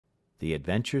The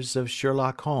Adventures of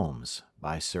Sherlock Holmes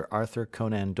by Sir Arthur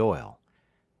Conan Doyle.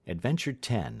 Adventure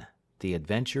 10. The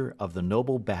Adventure of the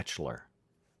Noble Bachelor.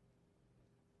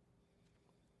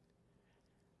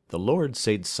 The Lord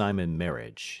St. Simon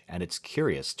marriage, and its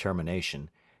curious termination,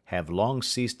 have long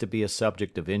ceased to be a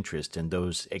subject of interest in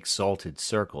those exalted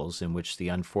circles in which the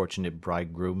unfortunate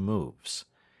bridegroom moves,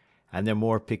 and their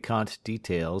more piquant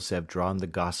details have drawn the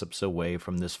gossips away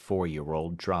from this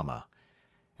 4-year-old drama.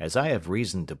 As I have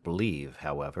reason to believe,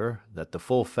 however, that the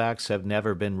full facts have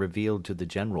never been revealed to the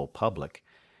general public,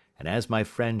 and as my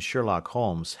friend Sherlock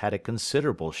Holmes had a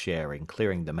considerable share in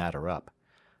clearing the matter up,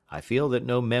 I feel that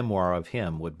no memoir of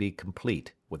him would be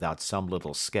complete without some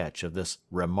little sketch of this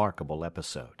remarkable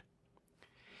episode.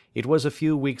 It was a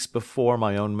few weeks before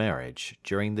my own marriage,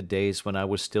 during the days when I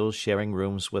was still sharing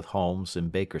rooms with Holmes in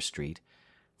Baker Street,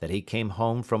 that he came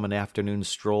home from an afternoon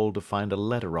stroll to find a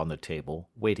letter on the table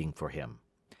waiting for him.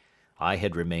 I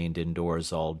had remained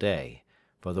indoors all day,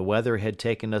 for the weather had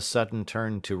taken a sudden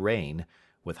turn to rain,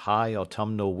 with high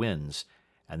autumnal winds,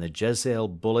 and the Jezebel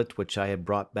bullet which I had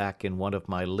brought back in one of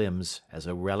my limbs as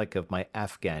a relic of my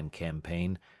Afghan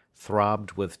campaign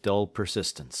throbbed with dull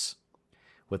persistence.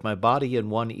 With my body in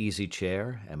one easy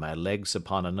chair and my legs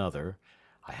upon another,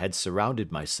 I had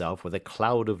surrounded myself with a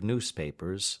cloud of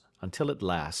newspapers, until at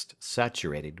last,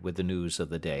 saturated with the news of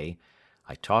the day,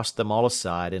 I tossed them all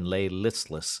aside and lay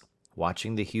listless,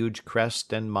 watching the huge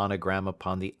crest and monogram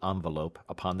upon the envelope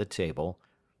upon the table,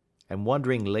 and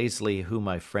wondering lazily who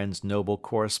my friend's noble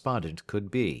correspondent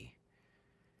could be.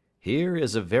 "Here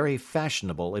is a very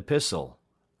fashionable epistle,"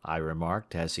 I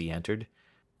remarked as he entered.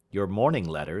 "Your morning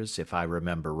letters, if I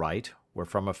remember right, were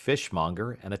from a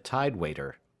fishmonger and a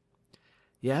tide-waiter."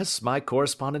 "Yes, my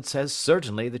correspondence has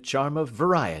certainly the charm of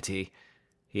variety,"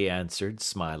 he answered,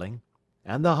 smiling,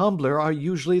 "and the humbler are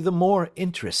usually the more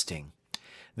interesting.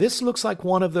 This looks like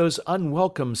one of those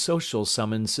unwelcome social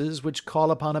summonses which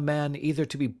call upon a man either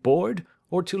to be bored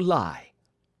or to lie."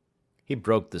 He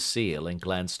broke the seal and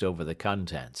glanced over the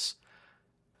contents.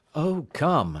 "Oh,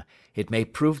 come, it may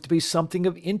prove to be something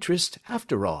of interest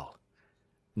after all."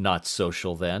 "Not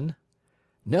social, then?"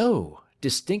 "No,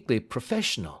 distinctly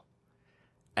professional."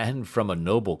 "And from a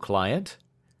noble client?"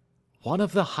 "One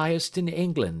of the highest in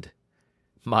England."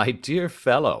 "My dear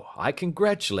fellow, I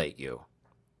congratulate you."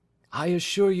 "I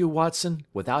assure you, Watson,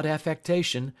 without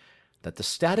affectation, that the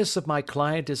status of my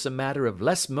client is a matter of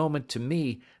less moment to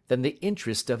me than the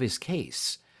interest of his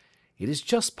case. It is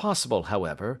just possible,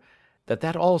 however,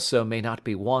 that also may not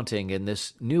be wanting in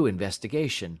this new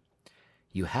investigation.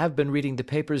 You have been reading the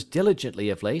papers diligently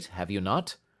of late, have you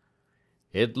not?"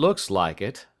 "It looks like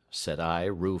it," said I,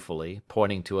 ruefully,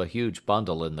 pointing to a huge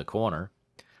bundle in the corner.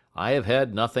 "I have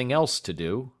had nothing else to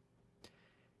do."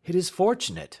 "It is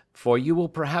fortunate, for you will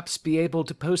perhaps be able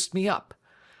to post me up.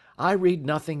 I read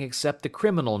nothing except the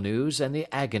criminal news and the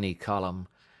agony column.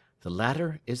 The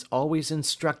latter is always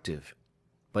instructive.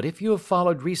 But if you have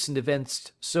followed recent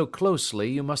events so closely,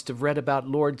 you must have read about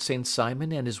Lord St.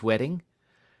 Simon and his wedding?"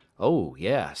 "Oh,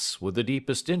 yes, with the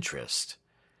deepest interest."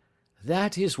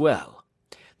 "That is well.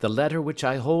 The letter which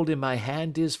I hold in my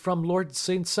hand is from Lord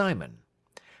St. Simon.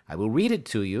 I will read it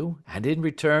to you, and in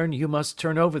return you must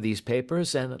turn over these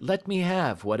papers and let me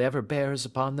have whatever bears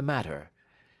upon the matter.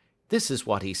 This is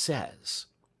what he says: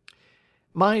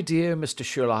 "My dear Mr.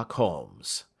 Sherlock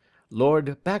Holmes,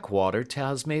 Lord Backwater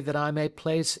tells me that I may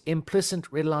place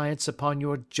implicit reliance upon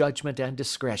your judgment and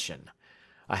discretion.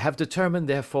 I have determined,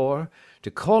 therefore,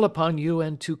 to call upon you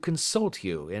and to consult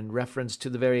you in reference to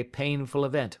the very painful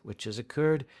event which has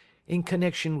occurred in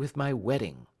connection with my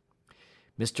wedding.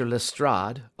 Mr.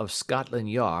 Lestrade, of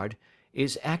Scotland Yard,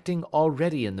 is acting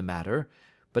already in the matter,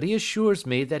 but he assures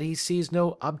me that he sees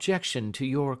no objection to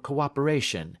your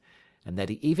cooperation, and that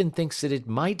he even thinks that it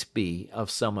might be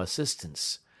of some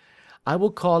assistance. I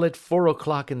will call at 4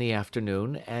 o'clock in the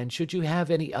afternoon, and should you have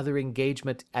any other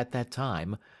engagement at that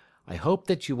time, I hope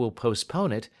that you will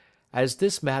postpone it, as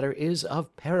this matter is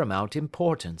of paramount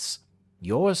importance.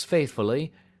 Yours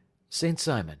faithfully, St.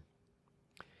 Simon."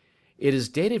 It is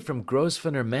dated from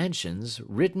Grosvenor Mansions,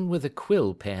 written with a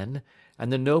quill pen,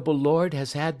 and the noble lord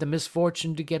has had the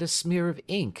misfortune to get a smear of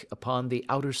ink upon the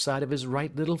outer side of his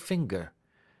right little finger,"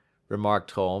 remarked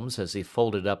Holmes as he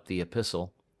folded up the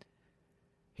epistle.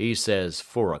 "He says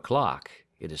 4 o'clock.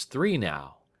 It is 3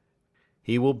 now.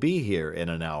 He will be here in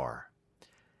an hour."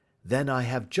 "Then I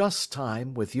have just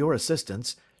time, with your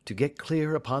assistance, to get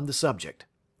clear upon the subject.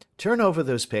 Turn over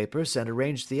those papers and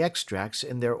arrange the extracts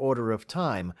in their order of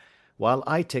time, while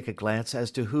I take a glance as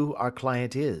to who our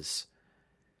client is."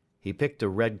 He picked a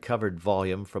red-covered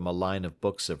volume from a line of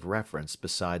books of reference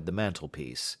beside the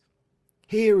mantelpiece.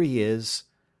 "Here he is,"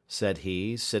 said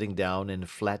he, sitting down and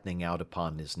flattening out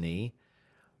upon his knee.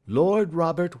 "Lord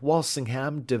Robert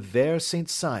Walsingham de Vere St.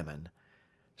 Simon,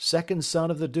 second son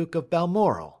of the Duke of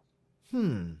Balmoral.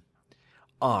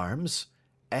 Arms,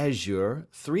 azure,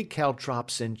 3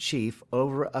 caltrops in chief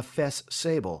over a fess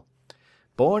sable.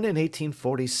 Born in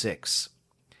 1846.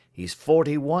 He's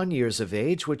 41 years of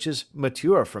age, which is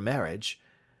mature for marriage.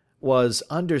 Was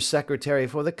Under-Secretary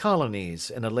for the Colonies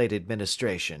in a late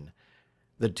administration.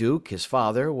 The Duke, his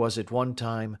father, was at one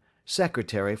time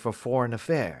Secretary for Foreign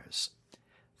Affairs.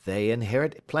 They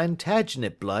inherit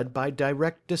Plantagenet blood by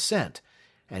direct descent,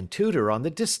 and Tudor on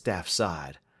the distaff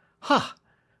side. Ha!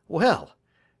 Well,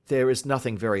 there is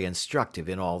nothing very instructive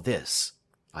in all this.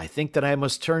 I think that I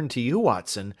must turn to you,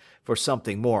 Watson, for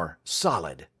something more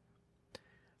solid."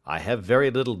 "I have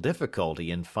very little difficulty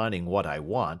in finding what I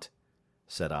want,"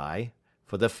 said I,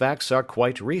 "for the facts are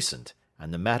quite recent,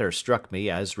 and the matter struck me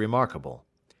as remarkable.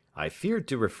 I feared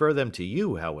to refer them to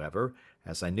you, however,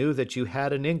 as I knew that you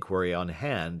had an inquiry on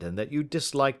hand and that you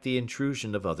disliked the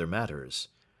intrusion of other matters."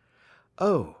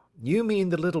 "Oh, you mean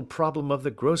the little problem of the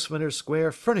Grosvenor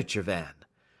Square furniture van.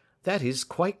 That is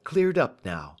quite cleared up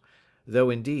now, though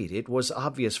indeed it was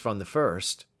obvious from the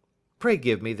first. Pray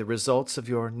give me the results of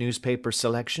your newspaper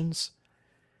selections."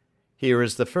 "Here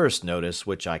is the first notice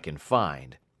which I can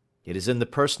find. It is in the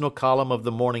personal column of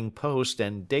the Morning Post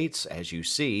and dates, as you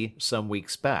see, some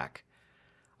weeks back.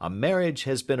 A marriage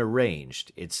has been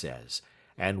arranged, it says,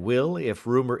 and will, if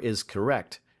rumour is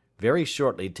correct, very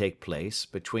shortly take place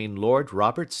between Lord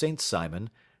Robert St. Simon,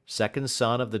 second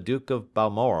son of the Duke of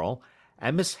Balmoral,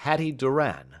 and Miss Hattie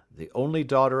Doran, the only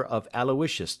daughter of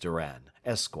Aloysius Doran,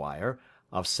 Esquire,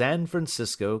 of San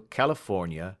Francisco,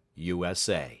 California,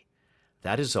 USA.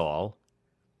 That is all."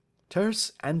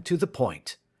 "Terse and to the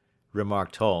point,"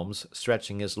 remarked Holmes,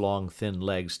 stretching his long thin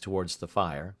legs towards the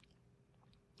fire.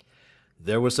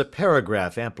 "There was a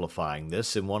paragraph amplifying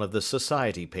this in one of the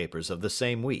society papers of the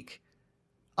same week.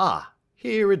 Ah,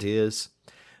 here it is.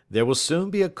 There will soon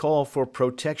be a call for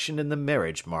protection in the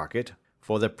marriage market,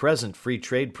 for the present free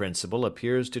trade principle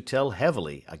appears to tell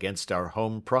heavily against our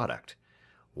home product.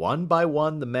 One by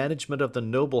one the management of the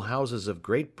noble houses of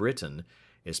Great Britain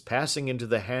is passing into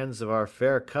the hands of our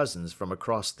fair cousins from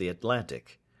across the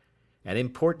Atlantic. An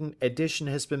important addition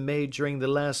has been made during the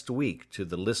last week to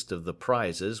the list of the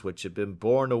prizes which have been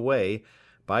borne away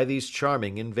by these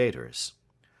charming invaders.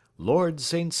 Lord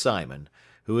St. Simon,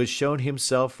 who has shown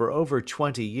himself for over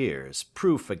 20 years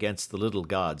proof against the little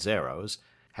god's arrows,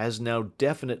 has now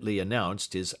definitely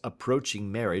announced his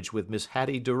approaching marriage with Miss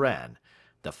Hattie Doran,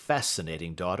 the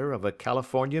fascinating daughter of a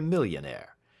California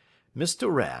millionaire. Miss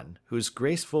Doran, whose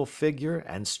graceful figure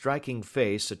and striking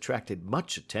face attracted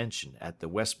much attention at the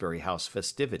Westbury House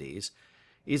festivities,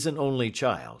 is an only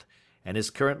child, and is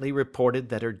currently reported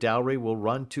that her dowry will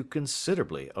run to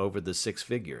considerably over the 6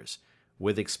 figures,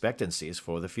 with expectancies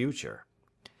for the future.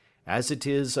 As it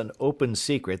is an open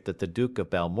secret that the Duke of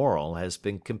Balmoral has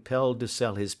been compelled to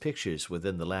sell his pictures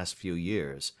within the last few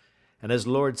years, and as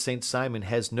Lord St. Simon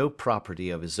has no property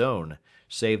of his own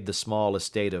save the small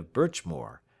estate of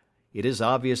Birchmoor, it is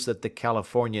obvious that the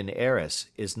Californian heiress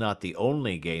is not the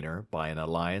only gainer by an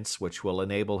alliance which will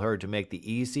enable her to make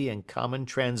the easy and common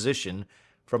transition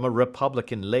from a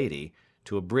Republican lady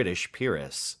to a British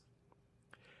peeress.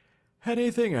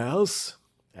 "Anything else?"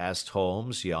 asked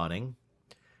Holmes, yawning.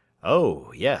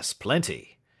 "Oh, yes,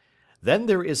 plenty. Then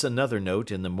there is another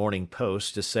note in the Morning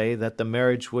Post to say that the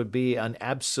marriage would be an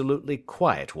absolutely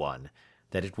quiet one,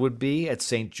 that it would be at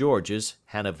St. George's,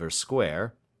 Hanover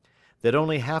Square, that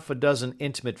only half a dozen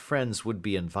intimate friends would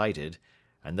be invited,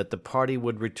 and that the party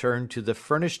would return to the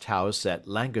furnished house at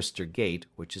Lancaster Gate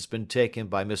which has been taken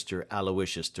by Mr.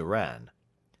 Aloysius Doran.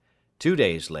 2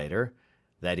 days later,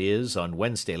 that is, on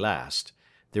Wednesday last,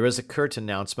 there is a curt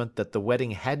announcement that the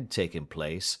wedding had taken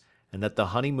place, and that the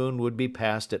honeymoon would be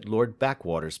passed at Lord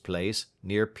Backwater's place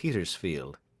near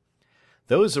Petersfield.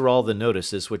 Those are all the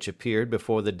notices which appeared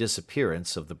before the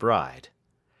disappearance of the bride."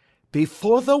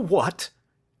 "Before the what?"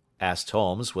 asked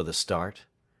Holmes with a start.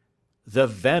 "The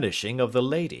vanishing of the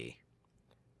lady."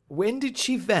 "When did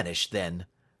she vanish, then?"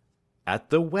 "At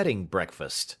the wedding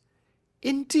breakfast."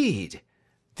 "Indeed!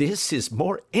 This is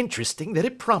more interesting than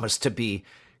it promised to be.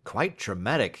 Quite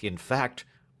dramatic, in fact."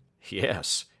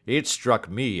 "Yes, it struck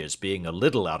me as being a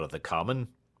little out of the common."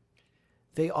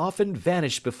 "They often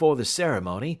vanish before the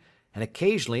ceremony, and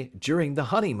occasionally during the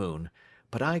honeymoon,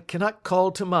 but I cannot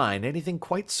call to mind anything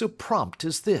quite so prompt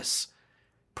as this.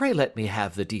 Pray let me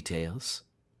have the details."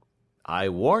 "I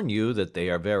warn you that they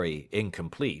are very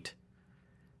incomplete."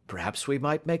 "Perhaps we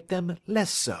might make them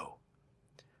less so."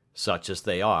 Such as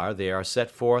they are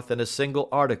set forth in a single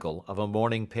article of a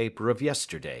morning paper of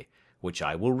yesterday, which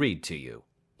I will read to you.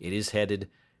 It is headed,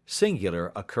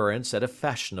 "Singular Occurrence at a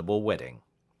Fashionable Wedding."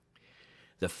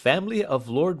 The family of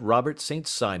Lord Robert St.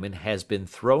 Simon has been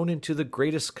thrown into the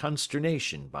greatest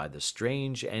consternation by the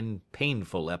strange and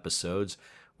painful episodes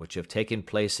which have taken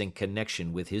place in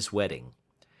connection with his wedding.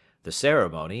 The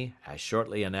ceremony, as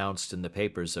shortly announced in the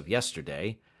papers of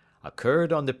yesterday,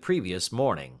 occurred on the previous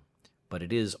morning, but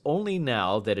it is only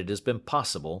now that it has been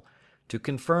possible to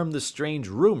confirm the strange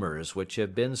rumours which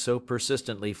have been so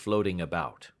persistently floating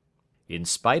about. In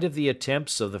spite of the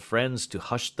attempts of the friends to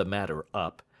hush the matter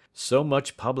up, so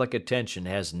much public attention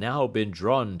has now been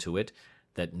drawn to it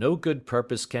that no good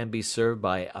purpose can be served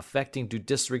by affecting to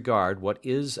disregard what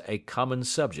is a common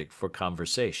subject for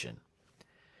conversation.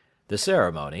 The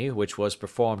ceremony, which was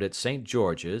performed at St.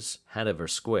 George's, Hanover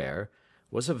Square,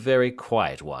 was a very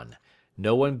quiet one,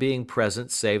 no one being present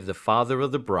save the father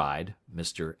of the bride,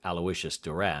 Mr. Aloysius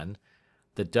Doran,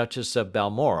 the Duchess of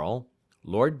Balmoral,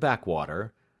 Lord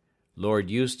Backwater, Lord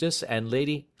Eustace and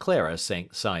Lady Clara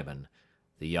St. Simon,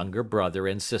 the younger brother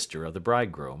and sister of the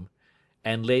bridegroom,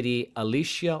 and Lady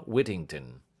Alicia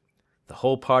Whittington. The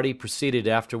whole party proceeded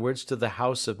afterwards to the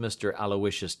house of Mr.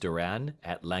 Aloysius Doran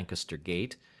at Lancaster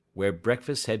Gate, where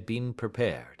breakfast had been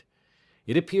prepared.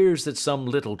 It appears that some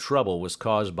little trouble was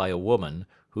caused by a woman,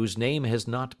 whose name has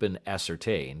not been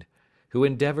ascertained, who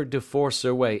endeavoured to force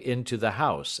her way into the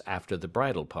house after the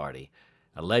bridal party,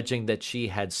 alleging that she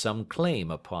had some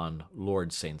claim upon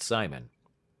Lord St. Simon.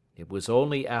 It was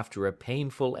only after a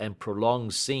painful and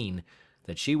prolonged scene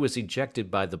that she was ejected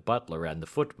by the butler and the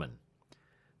footman.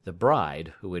 The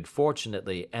bride, who had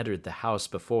fortunately entered the house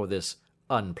before this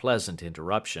unpleasant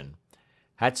interruption,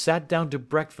 had sat down to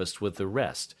breakfast with the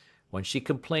rest, when she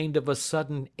complained of a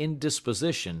sudden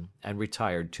indisposition and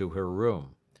retired to her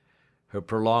room. Her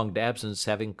prolonged absence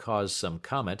having caused some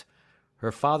comment,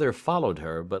 her father followed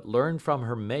her, but learned from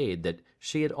her maid that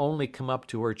she had only come up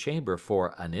to her chamber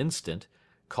for an instant,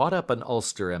 caught up an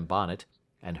ulster and bonnet,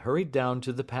 and hurried down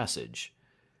to the passage.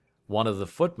 One of the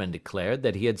footmen declared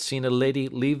that he had seen a lady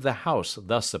leave the house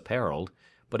thus apparelled,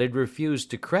 but had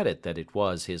refused to credit that it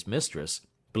was his mistress,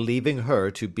 believing her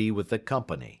to be with the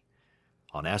company.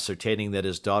 On ascertaining that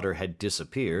his daughter had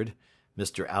disappeared,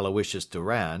 Mr. Aloysius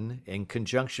Doran, in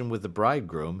conjunction with the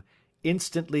bridegroom,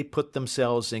 instantly put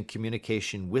themselves in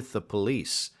communication with the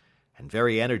police, and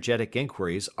very energetic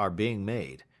inquiries are being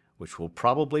made, which will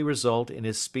probably result in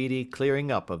a speedy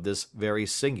clearing up of this very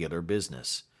singular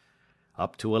business.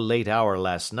 Up to a late hour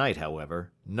last night,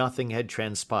 however, nothing had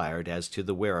transpired as to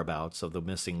the whereabouts of the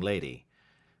missing lady.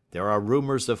 There are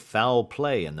rumours of foul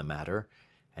play in the matter,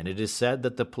 and it is said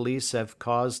that the police have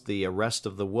caused the arrest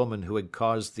of the woman who had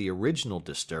caused the original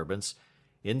disturbance,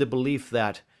 in the belief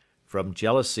that, from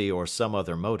jealousy or some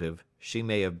other motive, she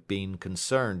may have been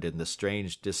concerned in the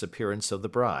strange disappearance of the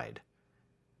bride.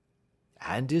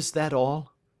 And is that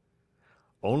all?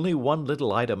 Only one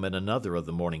little item in another of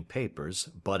the morning papers,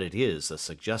 but it is a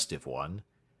suggestive one.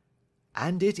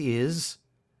 And it is?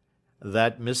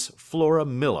 That Miss Flora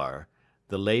Millar,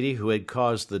 the lady who had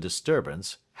caused the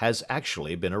disturbance, has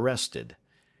actually been arrested.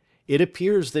 It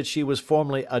appears that she was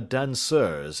formerly a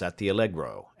danseuse at the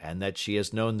Allegro, and that she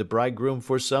has known the bridegroom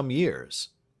for some years.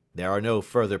 There are no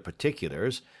further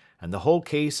particulars, and the whole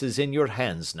case is in your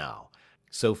hands now,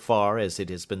 so far as it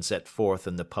has been set forth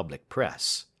in the public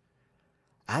press.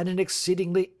 And an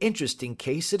exceedingly interesting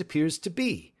case it appears to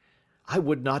be. I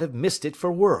would not have missed it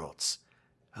for worlds.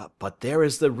 But there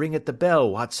is the ring at the bell,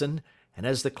 Watson, and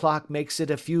as the clock makes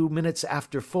it a few minutes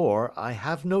after 4, I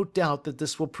have no doubt that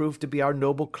this will prove to be our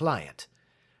noble client.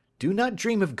 Do not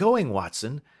dream of going,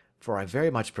 Watson, for I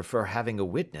very much prefer having a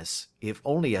witness, if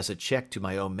only as a check to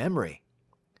my own memory.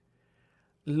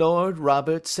 Lord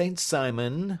Robert St.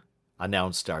 Simon,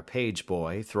 announced our page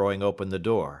boy, throwing open the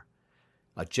door.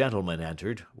 A gentleman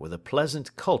entered, with a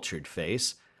pleasant, cultured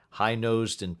face,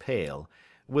 high-nosed and pale,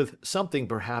 with something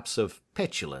perhaps of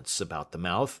petulance about the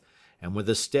mouth, and with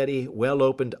the steady,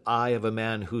 well-opened eye of a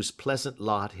man whose pleasant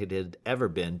lot it had ever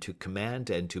been to command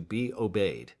and to be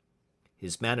obeyed.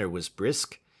 His manner was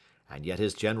brisk, and yet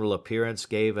his general appearance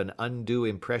gave an undue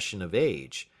impression of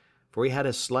age, for he had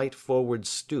a slight forward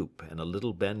stoop and a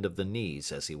little bend of the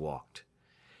knees as he walked.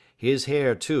 His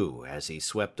hair, too, as he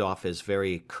swept off his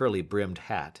very curly-brimmed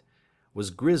hat,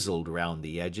 was grizzled round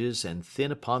the edges and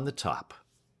thin upon the top.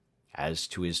 As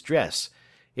to his dress,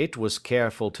 it was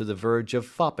careful to the verge of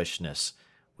foppishness,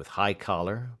 with high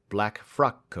collar, black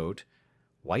frock-coat,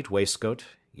 white waistcoat,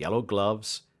 yellow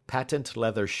gloves, patent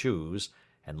leather shoes,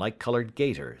 and light-coloured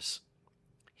gaiters.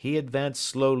 he advanced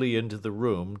slowly into the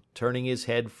room, turning his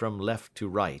head from left to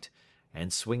right,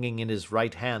 and swinging in his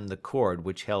right hand the cord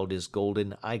which held his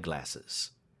golden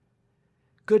eyeglasses.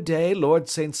 "Good day, Lord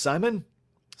St. Simon,"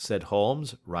 said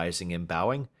Holmes, rising and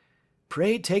bowing.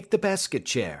 "Pray take the basket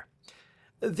chair.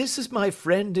 This is my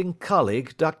friend and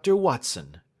colleague, Dr.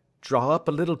 Watson. Draw up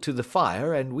a little to the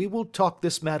fire, and we will talk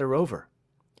this matter over."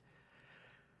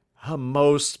 "A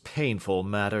most painful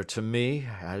matter to me,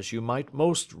 as you might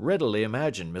most readily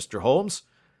imagine, Mr. Holmes.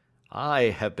 I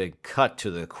have been cut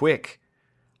to the quick.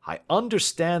 I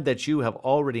understand that you have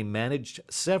already managed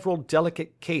several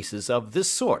delicate cases of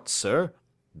this sort, sir,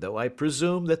 though I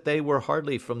presume that they were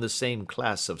hardly from the same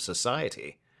class of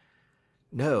society."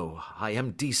 "No, I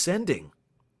am descending."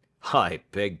 "I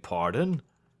beg pardon?"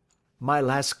 "My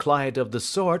last client of the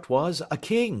sort was a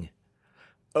king."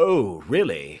 "Oh,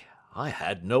 really? I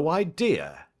had no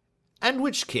idea. And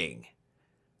which king?"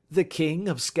 "The king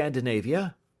of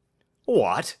Scandinavia."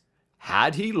 "What?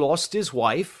 Had he lost his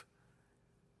wife?"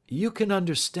 "You can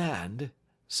understand,"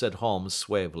 said Holmes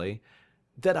suavely,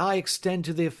 "that I extend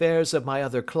to the affairs of my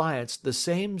other clients the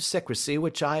same secrecy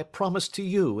which I promised to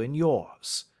you in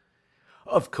yours."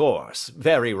 "Of course.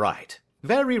 Very right.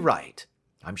 Very right.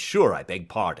 I'm sure I beg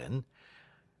pardon.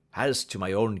 As to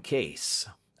my own case,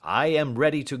 I am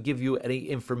ready to give you any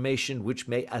information which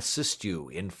may assist you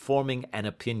in forming an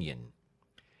opinion."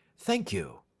 "Thank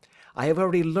you. I have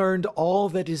already learned all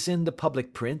that is in the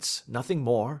public prints, nothing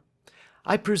more.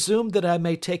 I presume that I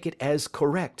may take it as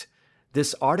correct,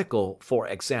 this article, for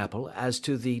example, as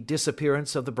to the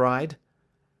disappearance of the bride?"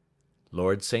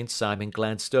 Lord St. Simon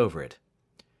glanced over it.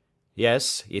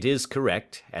 "Yes, it is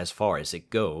correct, as far as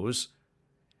it goes."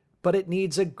 "But it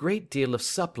needs a great deal of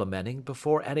supplementing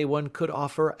before anyone could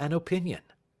offer an opinion.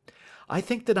 I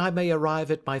think that I may arrive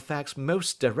at my facts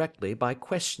most directly by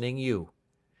questioning you."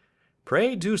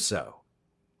 "Pray do so."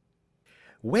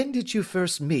 "When did you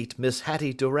first meet Miss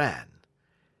Hattie Doran?"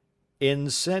 "In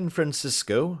San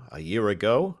Francisco, a year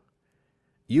ago."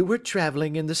 "You were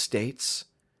travelling in the States?"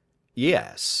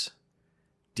 "Yes."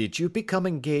 "Did you become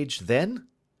engaged then?"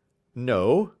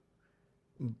 "No."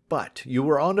 "But you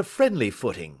were on a friendly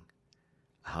footing?"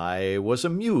 "I was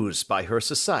amused by her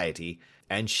society,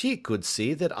 and she could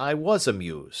see that I was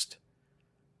amused."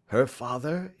 "Her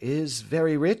father is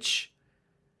very rich?"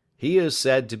 "He is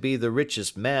said to be the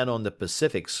richest man on the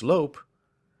Pacific slope."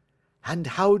 "And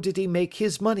how did he make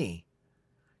his money?"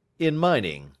 "In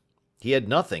mining. He had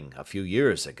nothing a few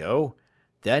years ago.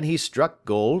 Then he struck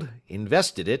gold,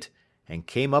 invested it, and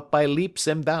came up by leaps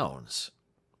and bounds."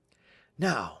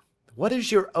 "Now, what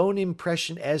is your own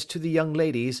impression as to the young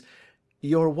lady's,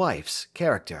 your wife's,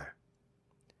 character?"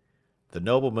 The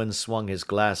nobleman swung his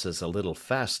glasses a little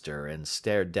faster and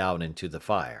stared down into the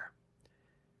fire.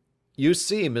 "You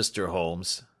see, Mr.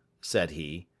 Holmes," said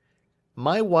he,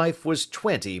 "my wife was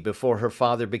 20 before her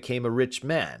father became a rich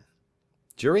man.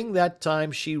 During that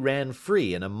time she ran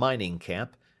free in a mining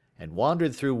camp, and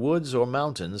wandered through woods or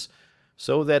mountains,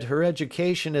 so that her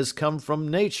education has come from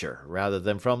nature rather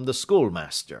than from the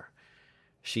schoolmaster.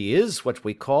 She is what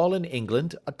we call in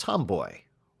England a tomboy,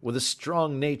 with a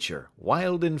strong nature,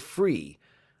 wild and free,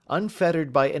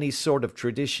 unfettered by any sort of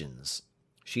traditions.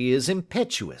 She is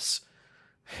impetuous.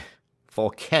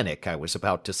 Volcanic, I was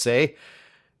about to say.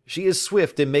 She is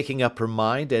swift in making up her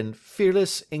mind and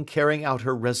fearless in carrying out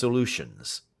her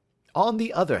resolutions. On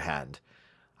the other hand,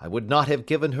 I would not have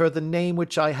given her the name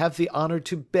which I have the honour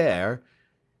to bear,"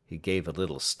 he gave a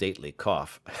little stately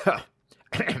cough,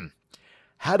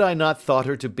 "had I not thought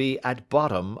her to be at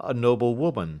bottom a noble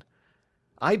woman.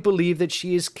 I believe that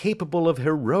she is capable of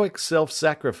heroic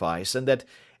self-sacrifice, and that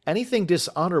anything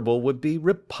dishonourable would be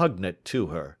repugnant to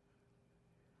her."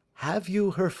 "Have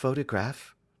you her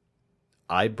photograph?"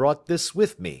 "I brought this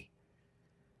with me."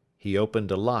 He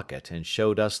opened a locket and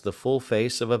showed us the full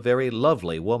face of a very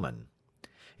lovely woman.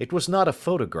 It was not a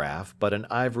photograph, but an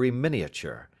ivory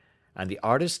miniature, and the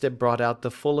artist had brought out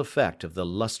the full effect of the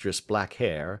lustrous black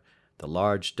hair, the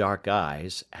large dark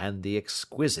eyes, and the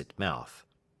exquisite mouth.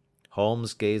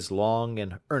 Holmes gazed long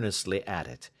and earnestly at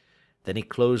it. Then he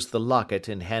closed the locket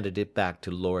and handed it back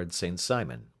to Lord St.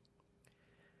 Simon.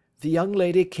 "The young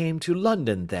lady came to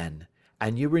London, then,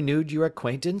 and you renewed your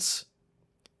acquaintance?"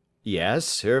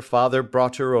 "Yes, her father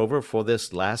brought her over for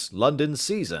this last London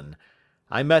season.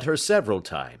 I met her several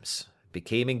times,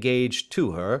 became engaged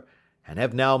to her, and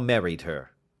have now married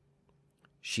her."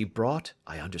 "She brought,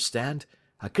 I understand,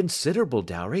 a considerable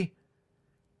dowry?"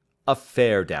 "A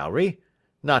fair dowry.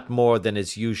 Not more than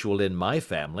is usual in my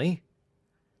family."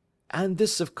 "And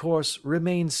this, of course,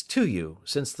 remains to you,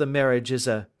 since the marriage is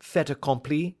a fait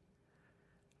accompli?"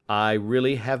 I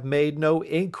really have made no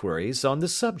inquiries on the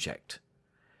subject.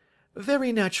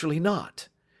 Very naturally not.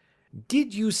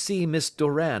 Did you see Miss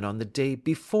Doran on the day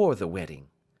before the wedding?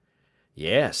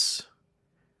 Yes.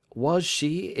 Was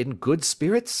she in good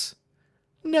spirits?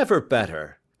 Never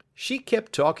better. She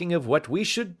kept talking of what we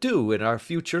should do in our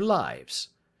future lives.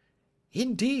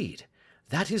 Indeed,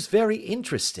 that is very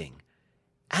interesting.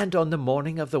 And on the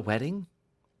morning of the wedding?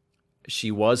 She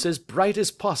was as bright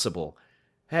as possible,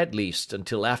 at least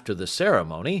until after the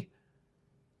ceremony.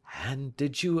 And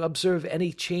did you observe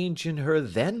any change in her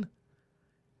then?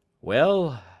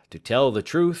 Well, to tell the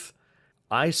truth,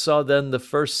 I saw then the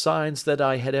first signs that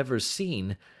I had ever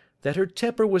seen, that her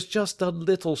temper was just a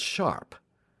little sharp.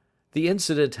 The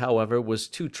incident, however, was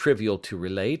too trivial to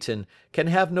relate, and can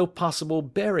have no possible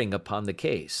bearing upon the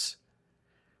case.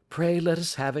 Pray let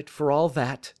us have it for all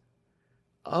that.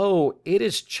 Oh, it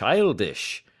is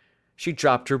childish. She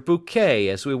dropped her bouquet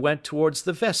as we went towards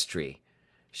the vestry.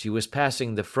 She was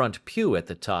passing the front pew at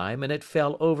the time, and it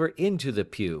fell over into the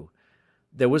pew.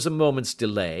 There was a moment's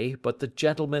delay, but the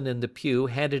gentleman in the pew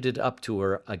handed it up to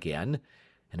her again,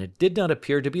 and it did not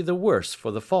appear to be the worse for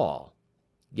the fall.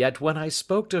 Yet when I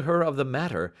spoke to her of the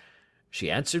matter, she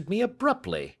answered me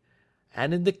abruptly,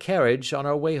 and in the carriage on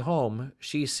our way home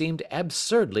she seemed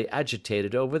absurdly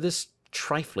agitated over this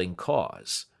trifling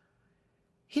cause.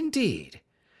 Indeed,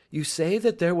 you say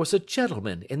that there was a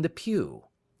gentleman in the pew.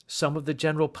 Some of the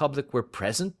general public were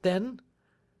present, then?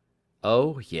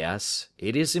 Oh, yes,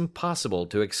 it is impossible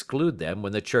to exclude them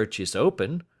when the church is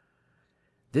open.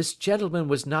 This gentleman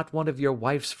was not one of your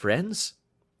wife's friends?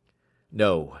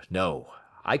 No, no.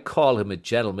 I call him a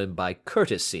gentleman by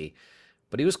courtesy,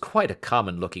 but he was quite a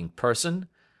common-looking person.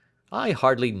 I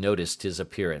hardly noticed his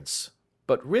appearance.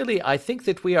 But really I think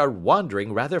that we are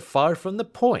wandering rather far from the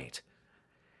point.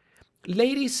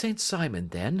 Lady St. Simon,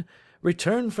 then,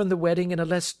 returned from the wedding in a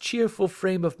less cheerful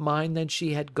frame of mind than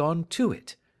she had gone to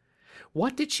it.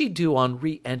 What did she do on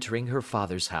re-entering her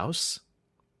father's house?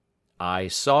 I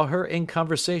saw her in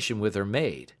conversation with her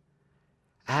maid.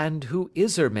 And who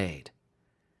is her maid?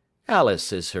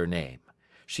 Alice is her name.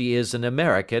 She is an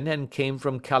American and came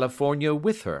from California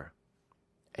with her.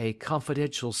 A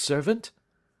confidential servant?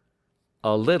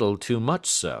 A little too much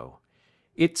so.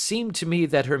 It seemed to me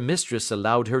that her mistress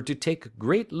allowed her to take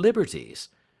great liberties.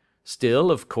 Still,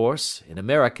 of course, in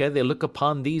America they look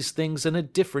upon these things in a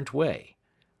different way.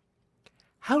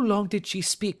 How long did she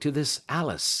speak to this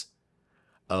Alice?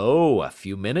 Oh, a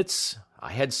few minutes.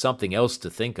 I had something else to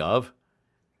think of.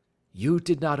 You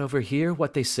did not overhear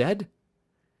what they said?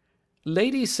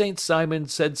 Lady St. Simon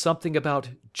said something about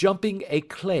jumping a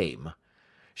claim.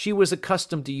 She was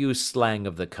accustomed to use slang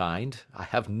of the kind. I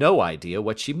have no idea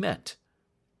what she meant.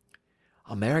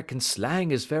 American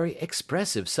slang is very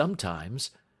expressive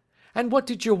sometimes. And what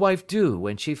did your wife do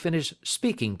when she finished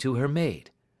speaking to her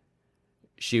maid?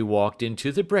 She walked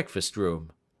into the breakfast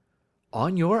room.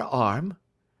 On your arm?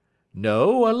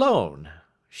 No, alone.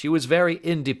 She was very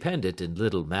independent in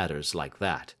little matters like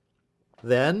that.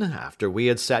 Then, after we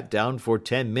had sat down for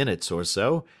 10 minutes or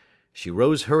so, she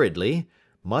rose hurriedly,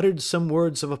 muttered some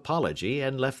words of apology,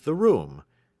 and left the room.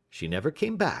 She never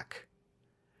came back.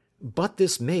 But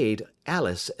this maid,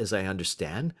 Alice, as I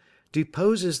understand,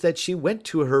 deposes that she went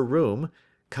to her room,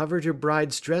 covered her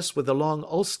bride's dress with a long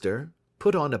ulster,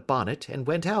 put on a bonnet, and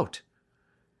went out.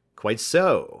 Quite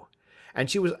so. And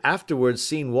she was afterwards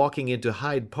seen walking into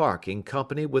Hyde Park in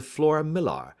company with Flora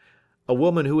Millar, a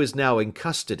woman who is now in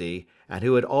custody, and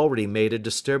who had already made a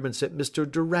disturbance at Mr.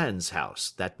 Durand's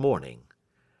house that morning.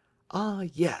 Ah,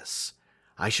 yes.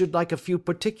 I should like a few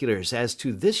particulars as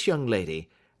to this young lady,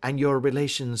 and your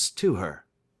relations to her.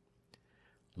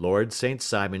 Lord St.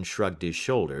 Simon shrugged his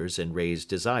shoulders and raised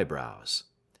his eyebrows.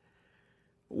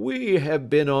 We have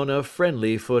been on a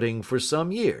friendly footing for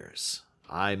some years.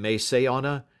 I may say on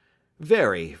a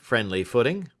very friendly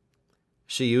footing.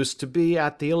 She used to be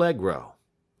at the Allegro.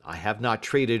 I have not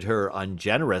treated her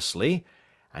ungenerously,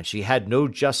 and she had no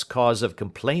just cause of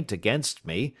complaint against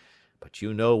me, but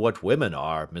you know what women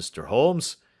are, Mr.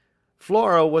 Holmes.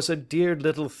 Flora was a dear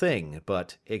little thing,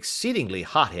 but exceedingly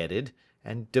hot-headed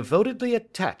and devotedly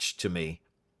attached to me.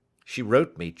 She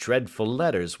wrote me dreadful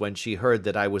letters when she heard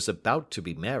that I was about to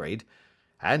be married,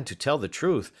 and, to tell the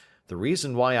truth, the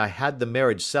reason why I had the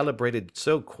marriage celebrated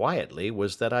so quietly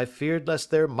was that I feared lest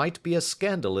there might be a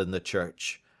scandal in the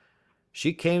church.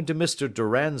 She came to Mr.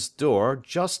 Durand's door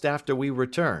just after we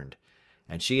returned,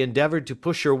 and she endeavoured to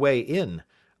push her way in,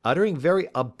 uttering very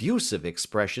abusive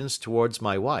expressions towards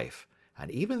my wife, and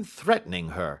even threatening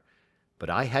her, but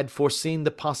I had foreseen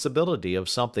the possibility of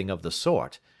something of the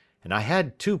sort, and I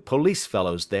had 2 police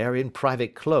fellows there in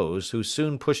private clothes who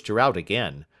soon pushed her out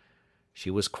again. She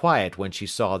was quiet when she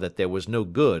saw that there was no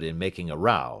good in making a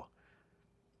row.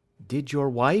 Did your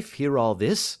wife hear all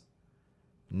this?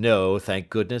 No, thank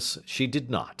goodness, she did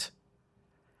not.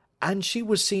 And she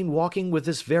was seen walking with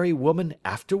this very woman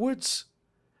afterwards?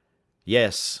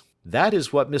 Yes, that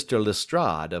is what Mr.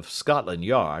 Lestrade, of Scotland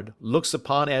Yard, looks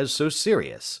upon as so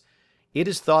serious. It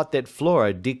is thought that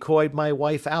Flora decoyed my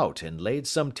wife out and laid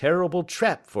some terrible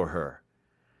trap for her.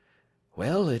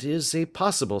 Well, it is a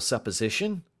possible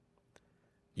supposition.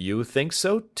 You think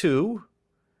so, too?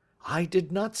 I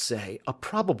did not say a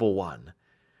probable one.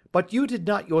 But you did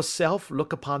not yourself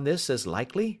look upon this as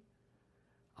likely?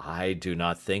 I do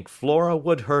not think Flora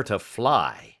would hurt a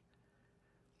fly.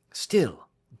 Still,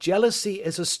 jealousy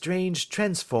is a strange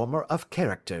transformer of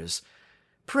characters.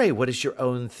 Pray, what is your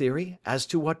own theory as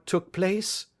to what took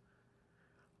place?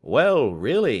 Well,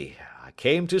 really, I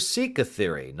came to seek a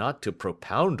theory, not to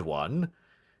propound one.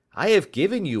 I have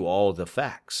given you all the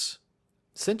facts.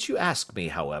 Since you ask me,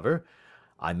 however,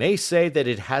 I may say that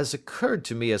it has occurred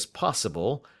to me as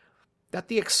possible that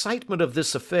the excitement of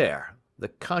this affair, the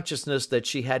consciousness that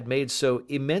she had made so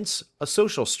immense a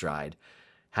social stride,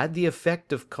 had the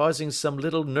effect of causing some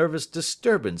little nervous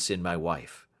disturbance in my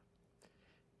wife.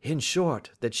 In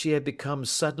short, that she had become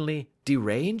suddenly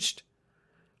deranged?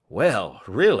 Well,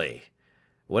 really,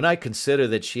 when I consider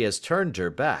that she has turned her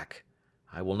back,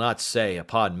 I will not say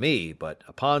upon me, but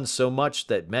upon so much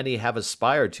that many have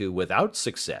aspired to without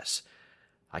success,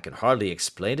 I can hardly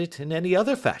explain it in any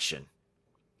other fashion.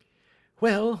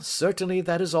 Well, certainly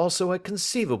that is also a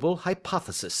conceivable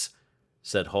hypothesis,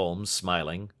 said Holmes,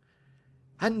 smiling.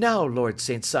 And now, Lord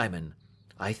St. Simon,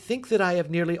 I think that I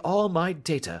have nearly all my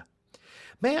data.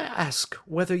 May I ask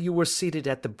whether you were seated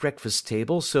at the breakfast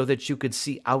table so that you could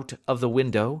see out of the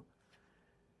window?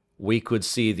 We could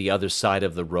see the other side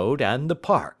of the road and the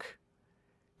park.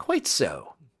 Quite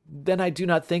so. Then I do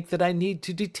not think that I need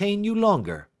to detain you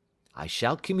longer. I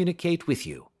shall communicate with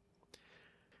you.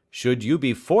 Should you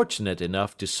be fortunate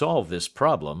enough to solve this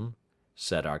problem,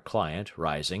 said our client,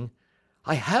 rising,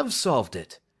 I have solved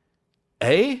it.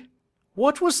 Eh?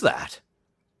 What was that?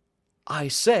 I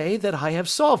say that I have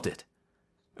solved it.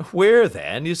 Where,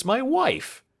 then, is my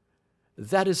wife?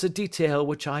 That is a detail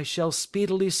which I shall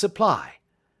speedily supply.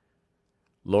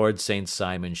 Lord St.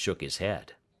 Simon shook his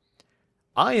head.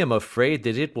 I am afraid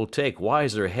that it will take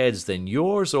wiser heads than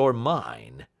yours or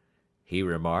mine, he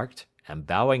remarked, and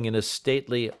bowing in a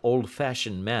stately,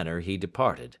 old-fashioned manner, he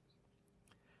departed.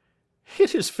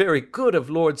 It is very good of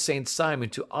Lord St. Simon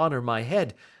to honour my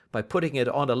head by putting it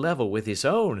on a level with his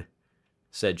own,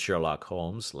 said Sherlock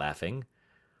Holmes, laughing.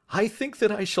 I think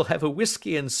that I shall have a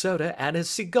whisky and soda and a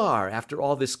cigar after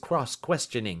all this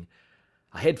cross-questioning.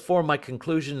 I had formed my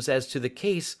conclusions as to the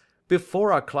case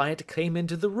before our client came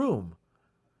into the room.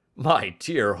 My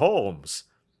dear Holmes!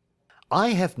 I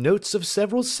have notes of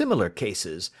several similar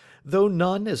cases, though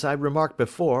none, as I remarked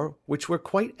before, which were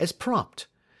quite as prompt.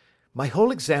 My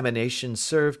whole examination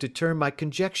served to turn my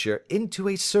conjecture into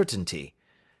a certainty.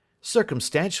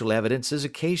 Circumstantial evidence is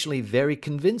occasionally very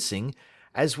convincing,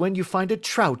 as when you find a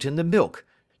trout in the milk,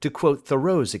 to quote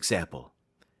Thoreau's example.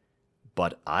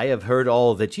 But I have heard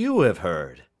all that you have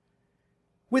heard.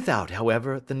 Without,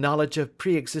 however, the knowledge of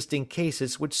pre-existing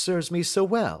cases which serves me so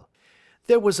well.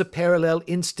 There was a parallel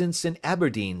instance in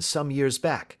Aberdeen some years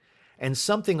back, and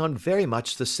something on very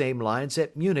much the same lines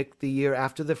at Munich the year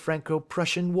after the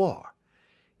Franco-Prussian War.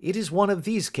 It is one of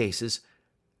these cases.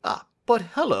 But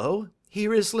hello,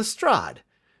 here is Lestrade.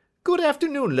 Good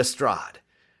afternoon, Lestrade.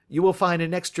 You will find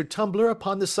an extra tumbler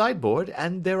upon the sideboard,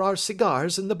 and there are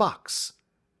cigars in the box.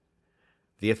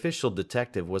 The official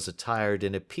detective was attired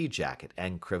in a pea-jacket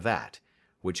and cravat,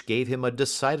 which gave him a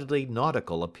decidedly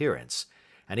nautical appearance,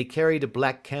 and he carried a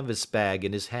black canvas bag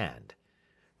in his hand.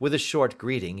 With a short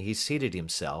greeting, he seated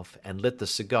himself and lit the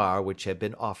cigar which had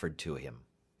been offered to him.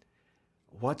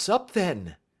 "What's up,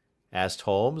 then?" asked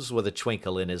Holmes, with a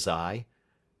twinkle in his eye.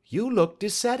 "You look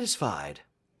dissatisfied."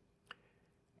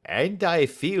 "And I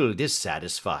feel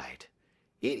dissatisfied.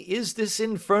 It is this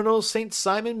infernal St.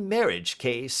 Simon marriage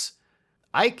case.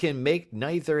 I can make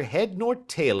neither head nor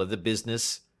tail of the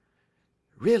business."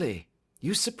 "Really,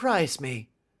 you surprise me."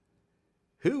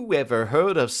 "Who ever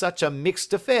heard of such a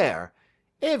mixed affair?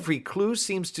 Every clue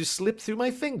seems to slip through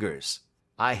my fingers.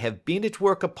 I have been at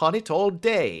work upon it all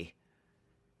day."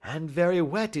 "And very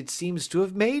wet it seems to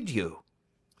have made you,"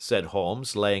 said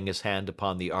Holmes, laying his hand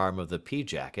upon the arm of the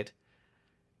pea-jacket.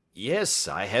 "Yes,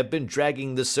 I have been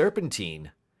dragging the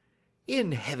Serpentine."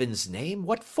 "In heaven's name,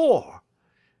 what for?"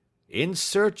 "In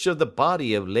search of the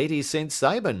body of Lady St.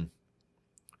 Simon."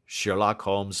 Sherlock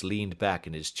Holmes leaned back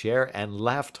in his chair and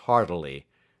laughed heartily.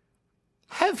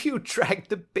 "Have you dragged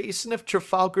the basin of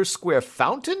Trafalgar Square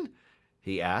fountain?"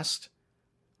 he asked.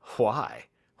 "Why?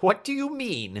 What do you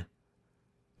mean?"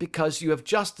 "Because you have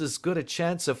just as good a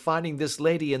chance of finding this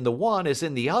lady in the one as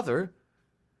in the other."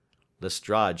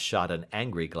 Lestrade shot an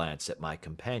angry glance at my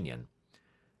companion.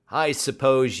 "I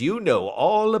suppose you know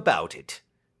all about it,"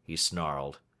 he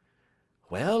snarled.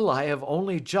 "Well, I have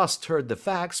only just heard the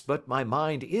facts, but my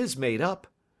mind is made up."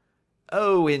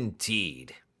 "Oh,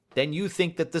 indeed. Then you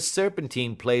think that the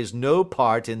Serpentine plays no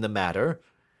part in the matter?"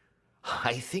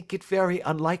 "I think it very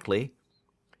unlikely."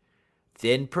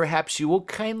 "Then perhaps you will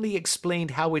kindly explain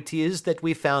how it is that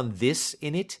we found this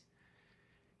in it?"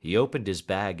 He opened his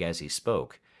bag as he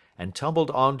spoke, and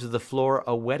tumbled onto the floor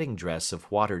a wedding dress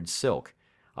of watered silk,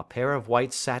 a pair of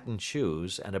white satin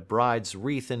shoes, and a bride's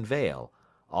wreath and veil,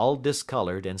 all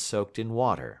discolored and soaked in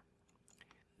water.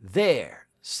 "There,"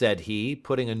 said he,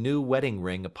 putting a new wedding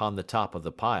ring upon the top of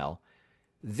the pile,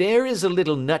 "there is a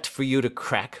little nut for you to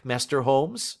crack, Master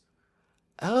Holmes."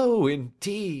 "Oh,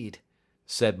 indeed,"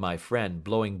 said my friend,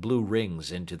 blowing blue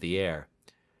rings into the air.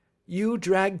 "You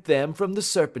dragged them from the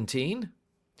Serpentine?"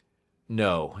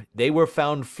 "No, they were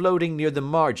found floating near the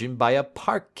margin by a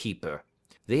park keeper.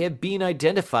 They have been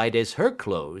identified as her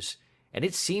clothes, and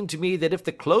it seemed to me that if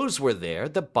the clothes were there,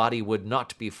 the body would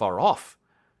not be far off."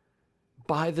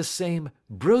 "By the same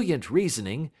brilliant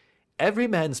reasoning, every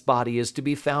man's body is to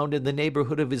be found in the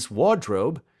neighbourhood of his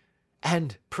wardrobe.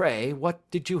 And, pray, what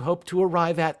did you hope to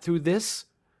arrive at through this?"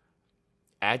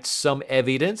 "At some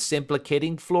evidence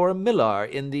implicating Flora Millar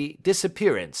in the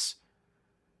disappearance."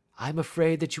 "I'm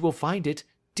afraid that you will find it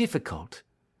difficult."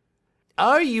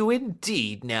 "Are you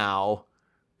indeed, now?"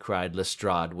 cried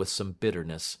Lestrade with some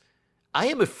bitterness. "I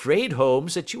am afraid,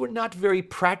 Holmes, that you are not very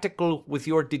practical with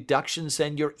your deductions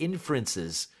and your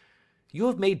inferences. You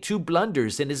have made 2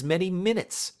 blunders in as many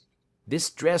minutes. This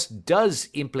dress does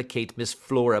implicate Miss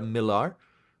Flora Millar."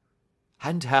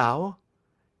 "And how?"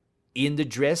 "In the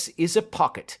dress is a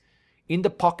pocket. In the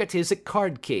pocket is a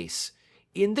card case.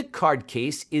 In the card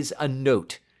case is a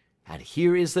note. And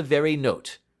here is the very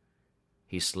note."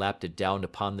 He slapped it down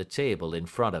upon the table in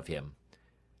front of him.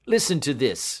 "Listen to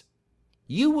this.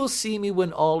 'You will see me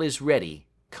when all is ready.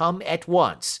 Come at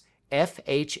once.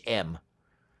 F.H.M.'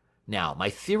 Now, my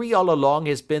theory all along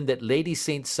has been that Lady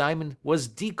St. Simon was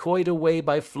decoyed away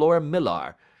by Flora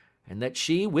Millar, and that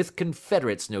she, with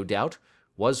confederates no doubt,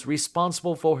 was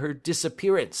responsible for her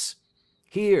disappearance.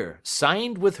 Here,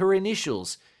 signed with her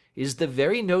initials, is the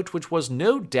very note which was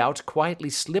no doubt quietly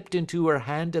slipped into her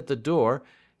hand at the door,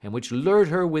 and which lured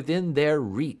her within their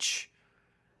reach."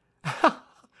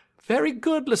 "Very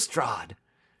good, Lestrade,"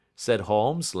 said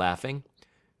Holmes, laughing.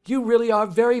 "You really are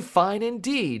very fine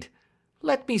indeed.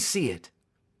 Let me see it."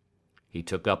 He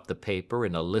took up the paper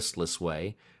in a listless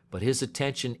way, but his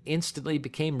attention instantly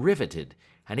became riveted,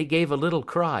 and he gave a little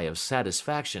cry of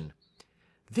satisfaction.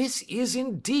 "This is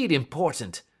indeed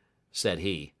important," said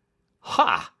he.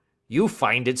 "Ha! You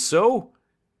find it so?"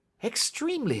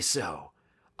 "Extremely so.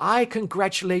 I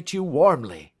congratulate you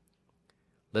warmly."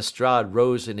 Lestrade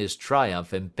rose in his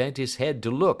triumph and bent his head to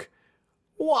look.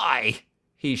 "Why,"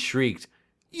 he shrieked,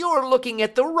 "you're looking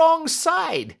at the wrong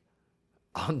side."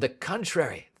 "On the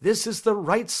contrary, this is the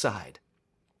right side."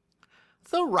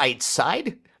 "The right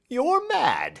side? You're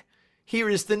mad. Here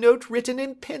is the note written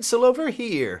in pencil over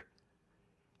here."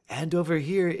 "And over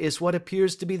here is what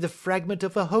appears to be the fragment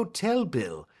of a hotel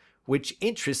bill, which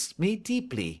interests me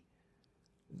deeply."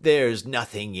 "There's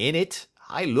nothing in it.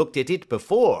 I looked at it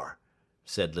before,"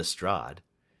 said Lestrade.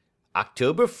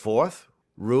 "October 4th,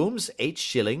 rooms 8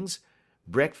 shillings,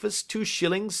 breakfast 2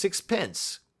 shillings 6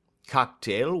 pence,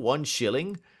 cocktail 1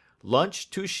 shilling, lunch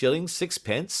 2 shillings 6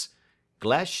 pence,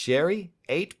 glass sherry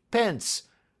 8 pence.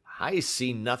 I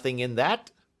see nothing in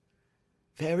that."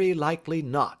 "Very likely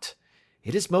not.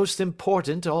 It is most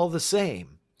important all the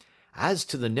same. As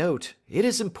to the note, it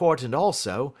is important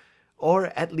also, or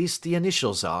at least the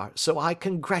initials are, so I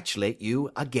congratulate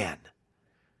you again."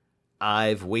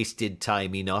 "I've wasted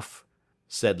time enough,"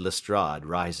 said Lestrade,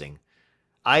 rising.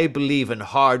 "I believe in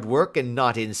hard work and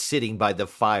not in sitting by the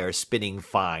fire spinning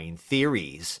fine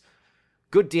theories.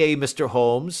 Good day, Mr.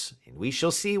 Holmes, and we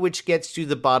shall see which gets to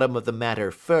the bottom of the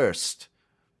matter first."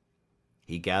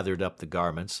 He gathered up the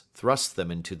garments, thrust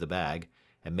them into the bag,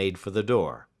 and made for the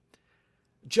door.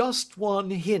 "Just one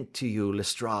hint to you,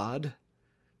 Lestrade,"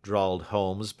 drawled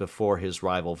Holmes before his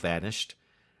rival vanished.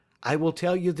 "I will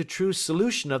tell you the true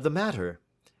solution of the matter.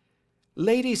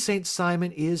 Lady St.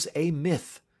 Simon is a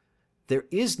myth. There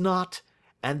is not,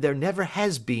 and there never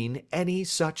has been, any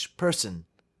such person."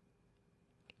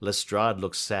 Lestrade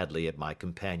looked sadly at my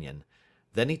companion.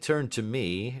 Then he turned to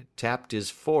me, tapped his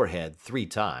forehead 3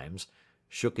 times,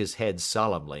 shook his head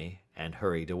solemnly, and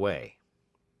hurried away.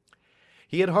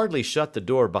 He had hardly shut the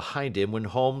door behind him when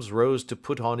Holmes rose to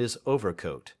put on his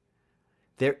overcoat.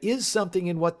 "There is something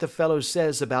in what the fellow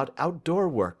says about outdoor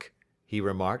work," he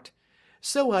remarked.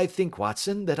 "So I think,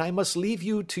 Watson, that I must leave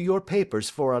you to your papers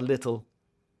for a little."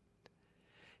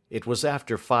 It was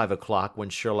after 5 o'clock when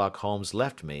Sherlock Holmes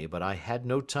left me, but I had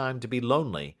no time to be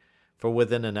lonely, for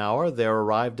within an hour there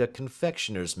arrived a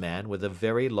confectioner's man with a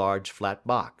very large flat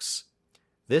box.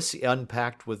 This he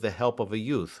unpacked with the help of a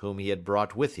youth whom he had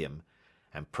brought with him,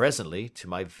 and presently, to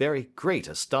my very great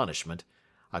astonishment,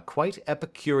 a quite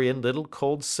epicurean little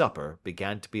cold supper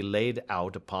began to be laid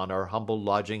out upon our humble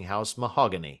lodging-house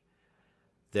mahogany.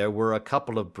 There were a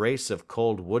couple of brace of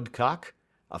cold woodcock,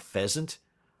 a pheasant,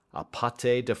 a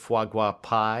pâté de foie gras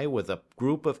pie with a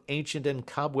group of ancient and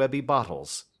cobwebby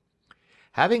bottles.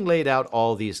 Having laid out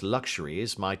all these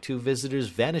luxuries, my two visitors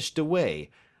vanished away,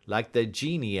 like the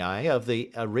genii of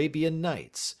the Arabian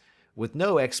Nights, with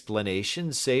no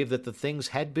explanation save that the things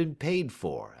had been paid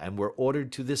for and were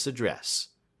ordered to this address.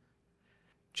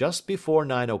 Just before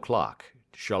 9 o'clock,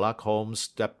 Sherlock Holmes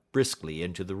stepped briskly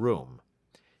into the room.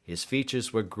 His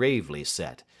features were gravely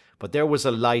set, but there was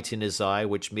a light in his eye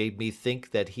which made me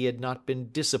think that he had not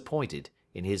been disappointed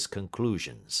in his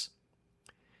conclusions.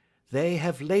 "They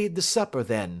have laid the supper,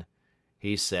 then,"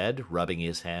 he said, rubbing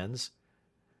his hands.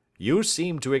 "You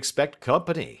seem to expect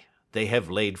company. They have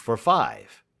laid for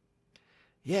 5.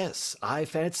 "Yes, I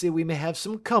fancy we may have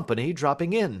some company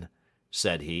dropping in,"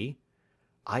 said he.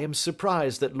 "I am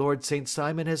surprised that Lord St.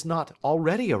 Simon has not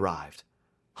already arrived.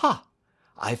 Ha!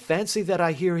 I fancy that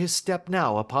I hear his step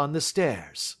now upon the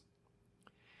stairs."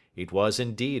 It was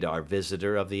indeed our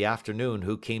visitor of the afternoon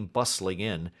who came bustling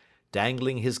in,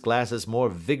 dangling his glasses more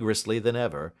vigorously than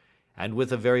ever, and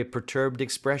with a very perturbed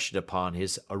expression upon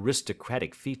his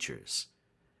aristocratic features.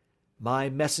 "My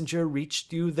messenger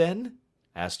reached you, then?"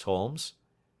 asked Holmes.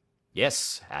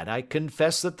 "Yes, and I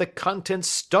confess that the contents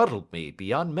startled me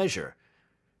beyond measure.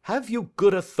 Have you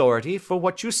good authority for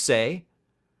what you say?"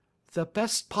 "The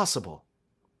best possible."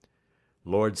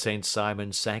 Lord St.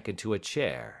 Simon sank into a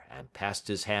chair and passed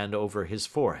his hand over his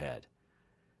forehead.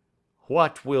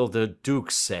 "What will the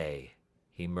duke say,"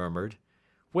 he murmured,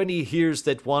 "when he hears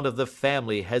that one of the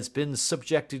family has been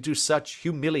subjected to such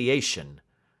humiliation?"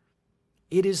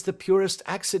 "It is the purest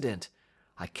accident.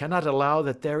 I cannot allow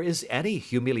that there is any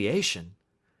humiliation."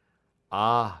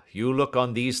 "Ah, you look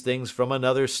on these things from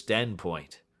another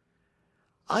standpoint."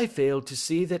 "I fail to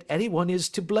see that anyone is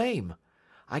to blame.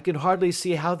 I can hardly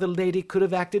see how the lady could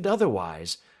have acted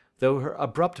otherwise, though her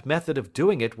abrupt method of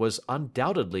doing it was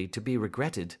undoubtedly to be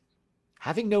regretted.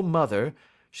 Having no mother,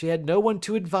 she had no one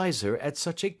to advise her at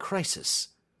such a crisis."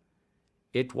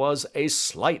 "It was a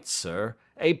slight, sir,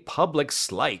 a public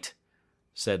slight,"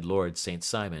 said Lord St.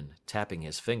 Simon, tapping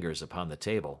his fingers upon the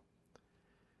table.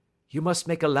 "You must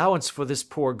make allowance for this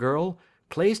poor girl,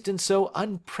 placed in so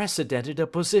unprecedented a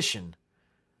position."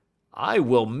 "I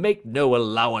will make no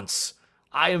allowance.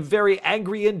 I am very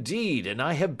angry indeed, and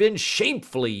I have been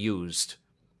shamefully used."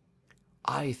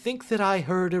 "I think that I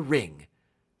heard a ring,"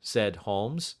 said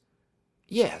Holmes.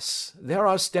 "Yes, there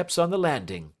are steps on the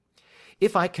landing.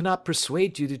 If I cannot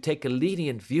persuade you to take a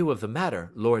lenient view of the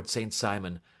matter, Lord St.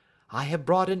 Simon, I have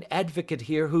brought an advocate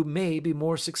here who may be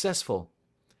more successful."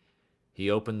 He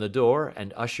opened the door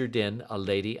and ushered in a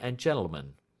lady and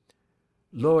gentleman.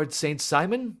 "Lord St.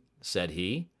 Simon," said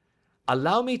he,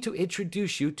 "allow me to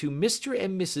introduce you to Mr.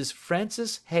 and Mrs.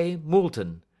 Francis Hay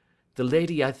Moulton. The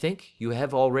lady, I think, you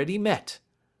have already met."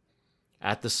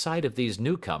 At the sight of these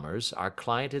newcomers, our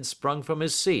client had sprung from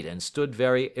his seat and stood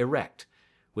very erect,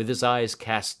 with his eyes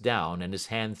cast down and his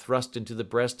hand thrust into the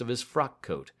breast of his frock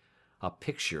coat, a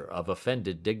picture of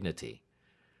offended dignity.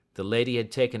 The lady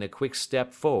had taken a quick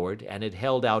step forward and had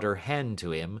held out her hand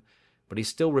to him, but he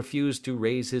still refused to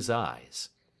raise his eyes.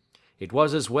 It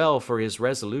was as well for his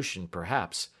resolution,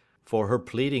 perhaps, for her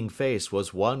pleading face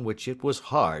was one which it was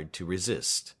hard to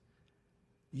resist.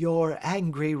 "You're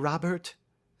angry, Robert,"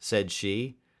 said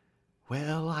she.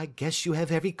 "Well, I guess you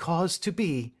have every cause to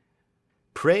be."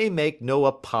 "Pray make no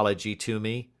apology to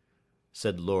me,"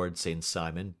 said Lord St.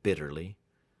 Simon bitterly.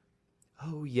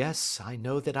 "Oh, yes, I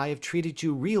know that I have treated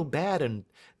you real bad and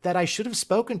that I should have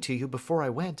spoken to you before I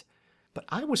went, but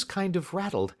I was kind of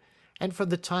rattled, and from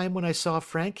the time when I saw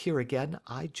Frank here again,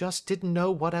 I just didn't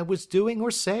know what I was doing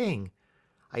or saying.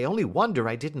 I only wonder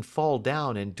I didn't fall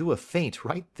down and do a faint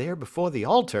right there before the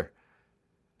altar.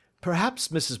 Perhaps,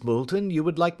 Mrs. Moulton, you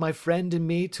would like my friend and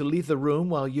me to leave the room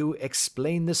while you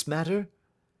explain this matter?"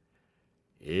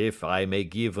 "If I may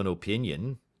give an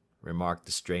opinion," remarked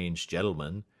the strange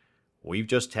gentleman, We've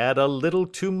just had a little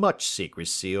too much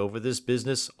secrecy over this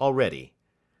business already.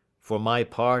 For my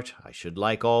part, I should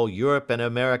like all Europe and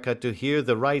America to hear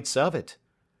the rights of it."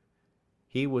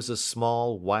 He was a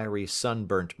small, wiry,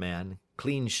 sunburnt man,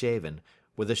 clean-shaven,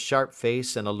 with a sharp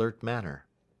face and alert manner.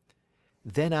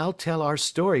 "Then I'll tell our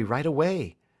story right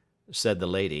away," said the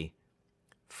lady.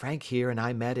 "Frank here and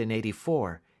I met in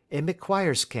 '84, in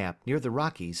McQuire's camp near the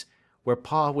Rockies, where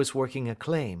Pa was working a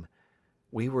claim.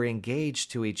 We were engaged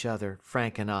to each other,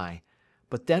 Frank and I,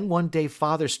 but then one day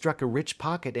Father struck a rich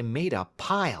pocket and made a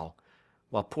pile,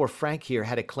 while poor Frank here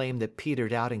had a claim that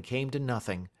petered out and came to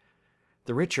nothing.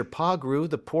 The richer Pa grew,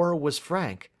 the poorer was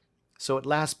Frank, so at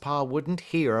last Pa wouldn't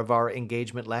hear of our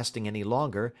engagement lasting any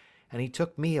longer, and he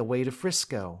took me away to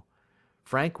Frisco.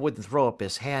 Frank wouldn't throw up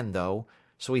his hand, though,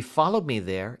 so he followed me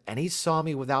there, and he saw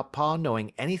me without Pa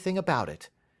knowing anything about it.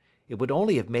 It would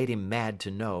only have made him mad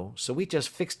to know, so we just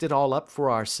fixed it all up for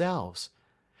ourselves.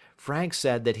 Frank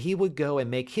said that he would go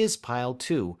and make his pile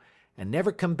too, and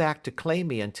never come back to claim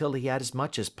me until he had as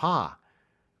much as Pa.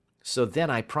 So then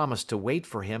I promised to wait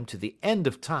for him to the end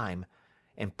of time,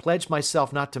 and pledged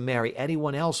myself not to marry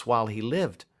anyone else while he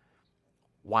lived.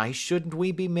 'Why shouldn't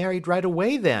we be married right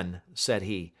away then?' said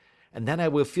he, 'and then I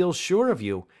will feel sure of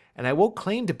you, and I won't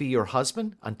claim to be your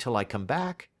husband until I come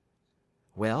back.'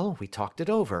 Well, we talked it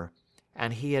over,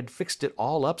 and he had fixed it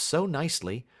all up so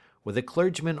nicely, with a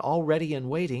clergyman all ready and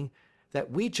waiting,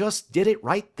 that we just did it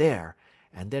right there,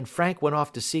 and then Frank went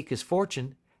off to seek his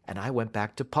fortune, and I went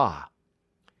back to Pa.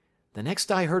 The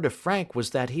next I heard of Frank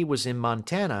was that he was in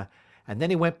Montana, and then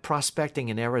he went prospecting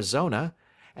in Arizona,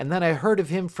 and then I heard of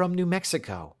him from New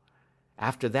Mexico.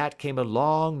 After that came a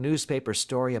long newspaper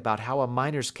story about how a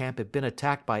miners' camp had been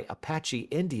attacked by Apache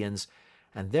Indians,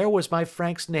 and there was my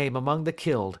Frank's name among the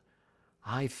killed.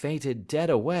 I fainted dead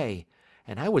away,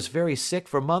 and I was very sick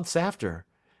for months after.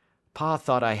 Pa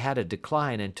thought I had a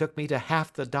decline and took me to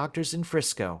half the doctors in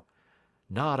Frisco.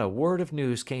 Not a word of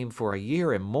news came for a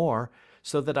year and more,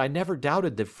 so that I never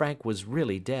doubted that Frank was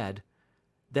really dead.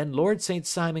 Then Lord St.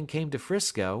 Simon came to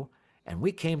Frisco, and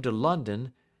we came to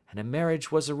London, and a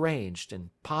marriage was arranged,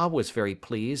 and Pa was very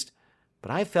pleased,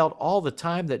 but I felt all the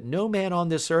time that no man on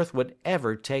this earth would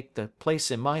ever take the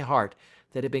place in my heart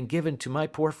that had been given to my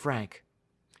poor Frank.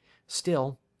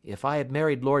 Still, if I had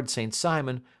married Lord St.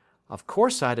 Simon, of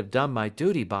course I'd have done my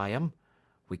duty by him.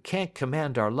 We can't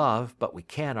command our love, but we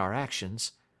can our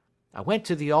actions. I went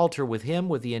to the altar with him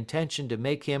with the intention to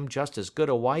make him just as good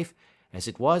a wife as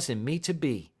it was in me to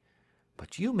be.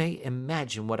 But you may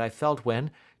imagine what I felt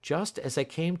when, just as I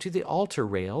came to the altar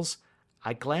rails,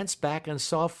 I glanced back and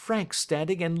saw Frank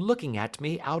standing and looking at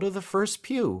me out of the first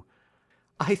pew.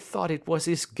 I thought it was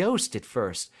his ghost at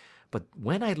first, but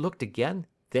when I looked again,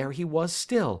 there he was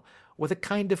still, with a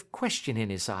kind of question in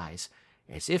his eyes,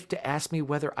 as if to ask me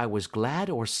whether I was glad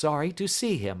or sorry to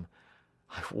see him.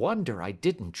 I wonder I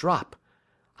didn't drop.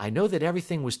 I know that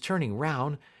everything was turning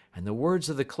round, and the words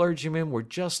of the clergyman were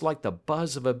just like the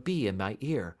buzz of a bee in my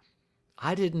ear.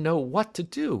 I didn't know what to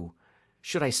do.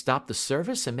 Should I stop the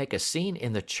service and make a scene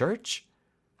in the church?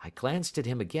 I glanced at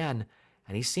him again,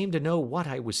 and he seemed to know what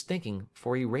I was thinking,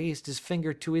 for he raised his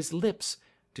finger to his lips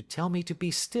to tell me to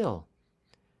be still.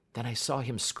 Then I saw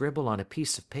him scribble on a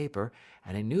piece of paper,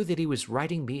 and I knew that he was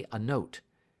writing me a note.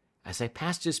 As I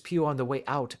passed his pew on the way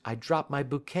out, I dropped my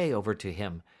bouquet over to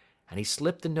him, and he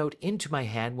slipped the note into my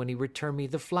hand when he returned me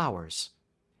the flowers.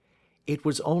 It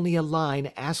was only a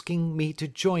line asking me to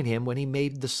join him when he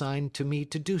made the sign to me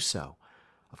to do so.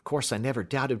 Of course I never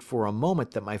doubted for a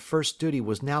moment that my first duty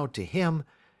was now to him,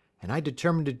 and I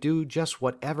determined to do just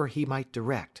whatever he might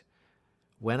direct.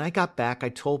 When I got back I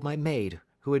told my maid,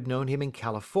 who had known him in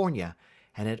California,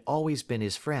 and had always been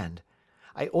his friend.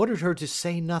 I ordered her to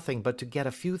say nothing but to get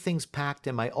a few things packed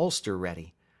and my ulster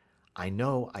ready. I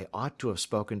know I ought to have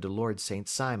spoken to Lord St.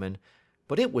 Simon,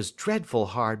 but it was dreadful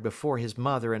hard before his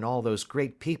mother and all those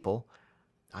great people.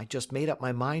 I just made up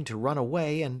my mind to run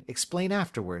away and explain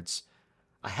afterwards.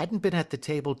 I hadn't been at the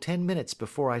table 10 minutes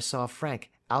before I saw Frank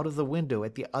out of the window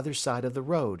at the other side of the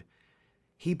road.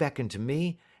 He beckoned to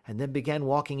me and then began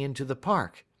walking into the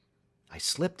park. I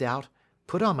slipped out,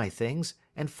 put on my things,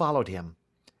 and followed him.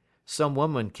 Some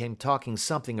woman came talking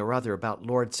something or other about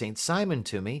Lord St. Simon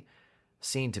to me.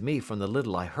 Seemed to me from the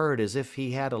little I heard as if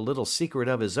he had a little secret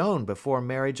of his own before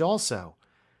marriage also.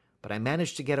 But I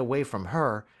managed to get away from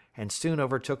her, and soon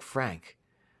overtook Frank.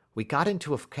 We got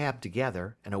into a cab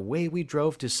together, and away we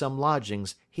drove to some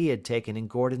lodgings he had taken in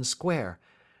Gordon Square,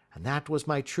 and that was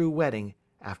my true wedding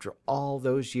after all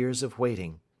those years of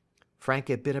waiting. Frank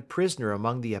had been a prisoner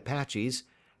among the Apaches,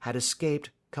 had escaped,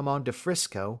 come on to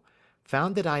Frisco,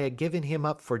 found that I had given him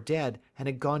up for dead and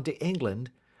had gone to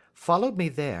England, followed me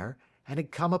there, and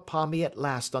had come upon me at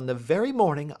last on the very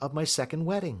morning of my second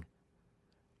wedding."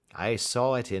 "I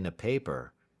saw it in a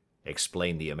paper,"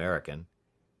 explained the American.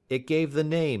 "It gave the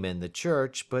name and the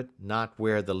church, but not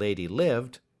where the lady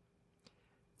lived."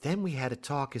 Then we had a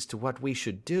talk as to what we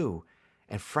should do,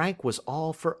 and Frank was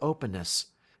all for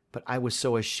openness. But I was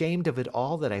so ashamed of it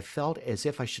all that I felt as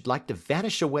if I should like to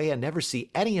vanish away and never see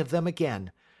any of them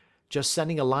again. Just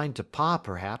sending a line to Pa,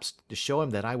 perhaps, to show him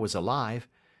that I was alive.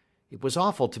 It was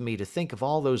awful to me to think of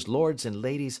all those lords and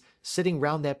ladies sitting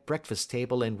round that breakfast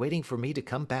table and waiting for me to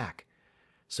come back.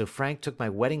 So Frank took my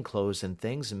wedding clothes and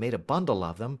things and made a bundle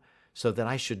of them, so that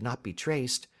I should not be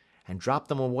traced, and dropped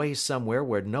them away somewhere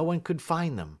where no one could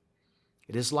find them.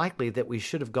 It is likely that we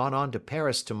should have gone on to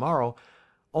Paris tomorrow,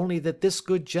 only that this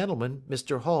good gentleman,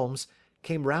 Mr. Holmes,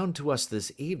 came round to us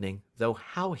this evening, though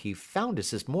how he found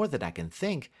us is more than I can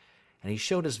think, and he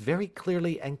showed us very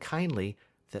clearly and kindly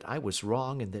that I was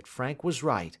wrong and that Frank was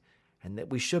right, and that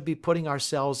we should be putting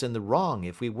ourselves in the wrong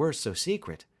if we were so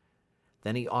secret.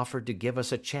 Then he offered to give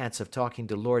us a chance of talking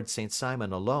to Lord St.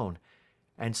 Simon alone,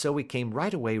 and so we came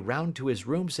right away round to his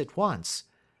rooms at once.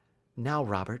 Now,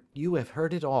 Robert, you have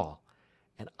heard it all,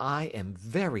 and I am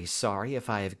very sorry if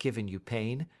I have given you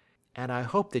pain, and I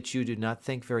hope that you do not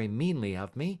think very meanly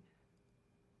of me."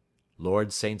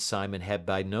 Lord St. Simon had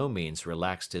by no means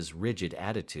relaxed his rigid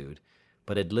attitude,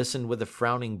 but had listened with a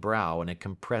frowning brow and a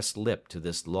compressed lip to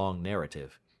this long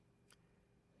narrative.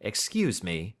 "Excuse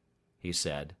me," he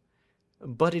said,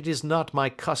 "but it is not my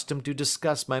custom to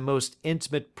discuss my most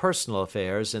intimate personal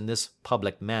affairs in this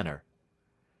public manner."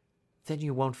 "Then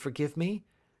you won't forgive me?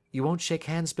 You won't shake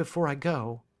hands before I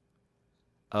go?"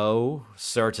 "Oh,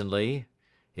 certainly,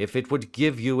 if it would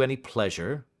give you any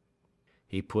pleasure."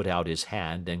 He put out his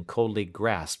hand and coldly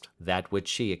grasped that which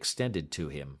she extended to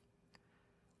him.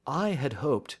 "I had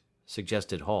hoped,"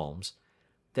 suggested Holmes,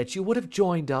 "that you would have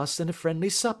joined us in a friendly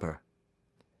supper."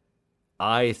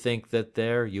 "I think that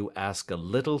there you ask a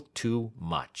little too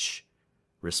much,"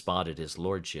 responded his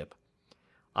lordship.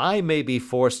 "I may be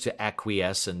forced to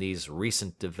acquiesce in these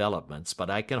recent developments, but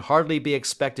I can hardly be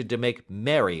expected to make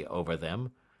merry over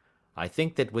them. I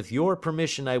think that with your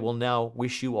permission I will now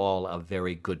wish you all a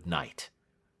very good night."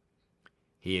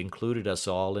 He included us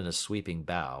all in a sweeping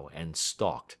bow, and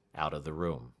stalked out of the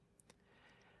room.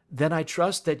 "Then I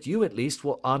trust that you at least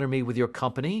will honour me with your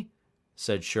company,"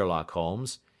 said Sherlock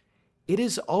Holmes. "It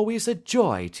is always a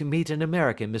joy to meet an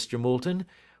American, Mr. Moulton,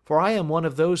 for I am one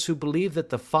of those who believe that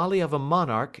the folly of a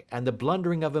monarch and the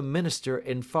blundering of a minister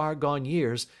in far gone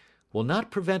years will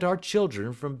not prevent our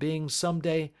children from being some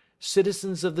day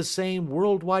citizens of the same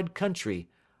world-wide country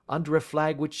under a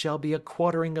flag which shall be a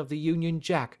quartering of the Union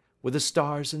Jack with the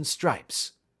stars and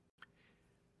stripes."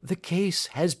 "The case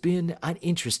has been an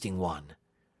interesting one,"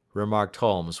 remarked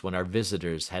Holmes when our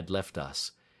visitors had left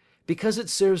us, "because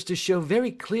it serves to show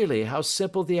very clearly how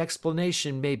simple the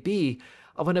explanation may be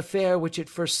of an affair which at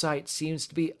first sight seems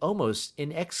to be almost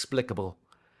inexplicable.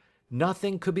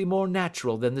 Nothing could be more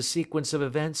natural than the sequence of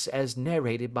events as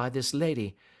narrated by this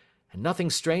lady, and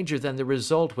nothing stranger than the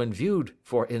result when viewed,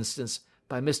 for instance,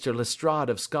 by Mr. Lestrade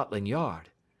of Scotland Yard."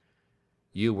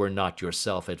 "You were not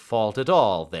yourself at fault at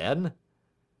all, then?"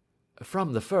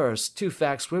 "From the first, two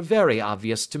facts were very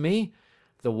obvious to me.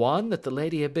 The one, that the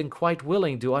lady had been quite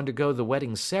willing to undergo the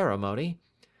wedding ceremony.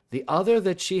 The other,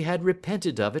 that she had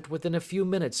repented of it within a few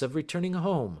minutes of returning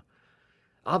home.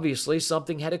 Obviously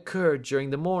something had occurred during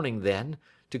the morning, then,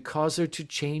 to cause her to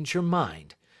change her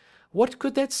mind. What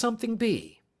could that something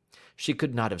be? She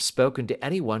could not have spoken to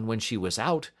anyone when she was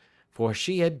out, for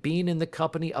she had been in the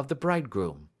company of the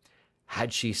bridegroom.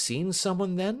 Had she seen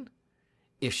someone then?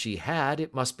 If she had,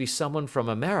 it must be someone from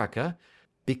America,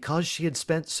 because she had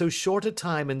spent so short a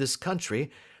time in this country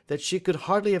that she could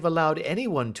hardly have allowed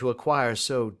anyone to acquire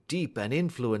so deep an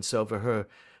influence over her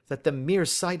that the mere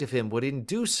sight of him would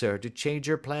induce her to change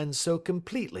her plans so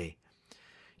completely.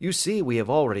 You see, we have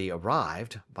already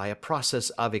arrived, by a process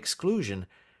of exclusion,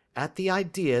 at the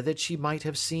idea that she might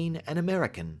have seen an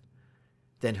American.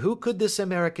 Then who could this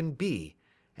American be,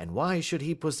 and why should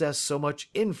he possess so much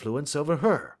influence over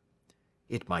her?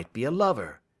 It might be a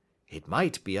lover. It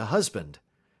might be a husband.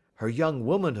 Her young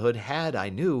womanhood had, I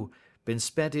knew, been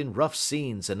spent in rough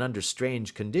scenes and under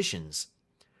strange conditions.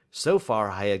 So far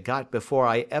I had got before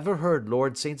I ever heard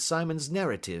Lord St. Simon's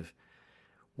narrative.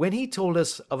 When he told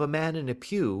us of a man in a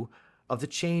pew, of the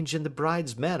change in the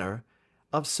bride's manner,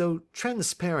 of so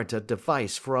transparent a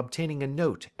device for obtaining a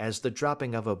note as the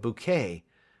dropping of a bouquet,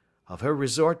 of her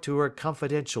resort to her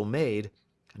confidential maid,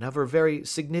 and of her very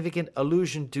significant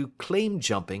allusion to claim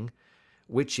jumping,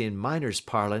 which in miners'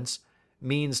 parlance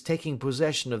means taking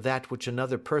possession of that which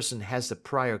another person has a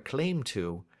prior claim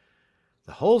to.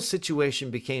 The whole situation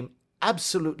became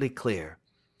absolutely clear.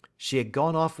 She had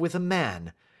gone off with a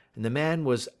man, and the man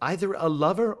was either a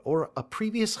lover or a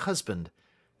previous husband,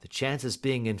 the chances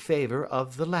being in favour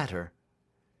of the latter.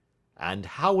 And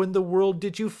how in the world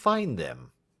did you find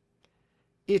them?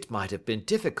 It might have been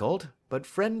difficult, but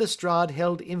friend Lestrade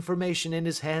held information in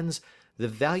his hands the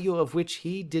value of which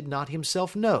he did not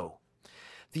himself know.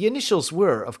 The initials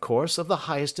were, of course, of the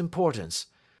highest importance,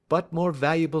 but more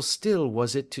valuable still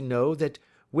was it to know that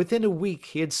within a week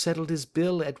he had settled his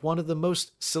bill at one of the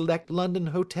most select London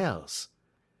hotels.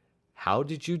 How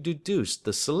did you deduce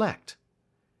the select?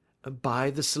 By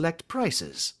the select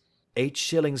prices. 8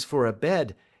 shillings for a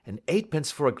bed and 8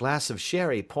 pence for a glass of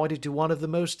sherry pointed to one of the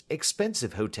most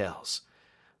expensive hotels.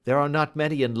 There are not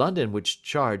many in London which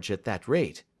charge at that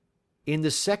rate. In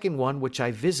the second one which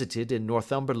I visited in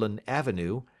Northumberland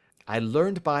Avenue, I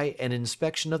learned by an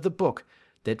inspection of the book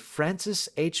that Francis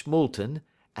H. Moulton,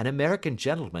 an American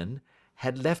gentleman,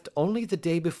 had left only the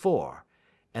day before,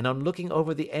 and on looking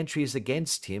over the entries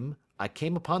against him, I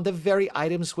came upon the very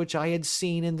items which I had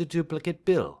seen in the duplicate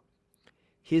bill.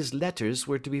 His letters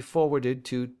were to be forwarded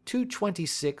to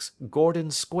 226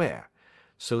 Gordon Square,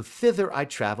 so thither I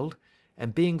travelled,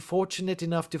 and being fortunate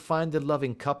enough to find the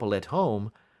loving couple at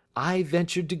home, I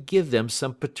ventured to give them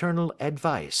some paternal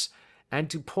advice, and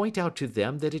to point out to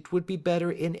them that it would be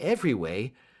better in every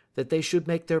way that they should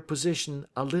make their position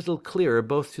a little clearer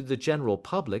both to the general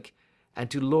public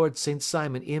and to Lord St.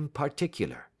 Simon in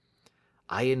particular.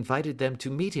 I invited them to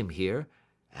meet him here,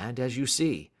 and, as you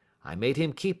see, I made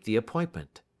him keep the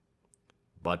appointment.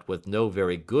 But with no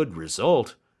very good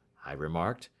result, I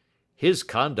remarked. His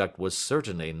conduct was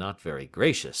certainly not very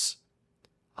gracious.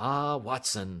 Ah,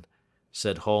 Watson,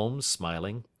 said Holmes,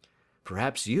 smiling,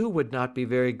 perhaps you would not be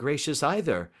very gracious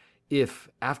either, if,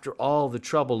 after all the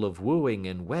trouble of wooing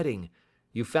and wedding,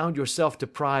 you found yourself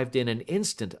deprived in an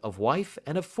instant of wife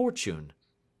and of fortune.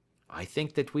 I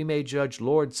think that we may judge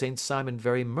Lord St. Simon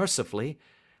very mercifully,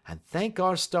 and thank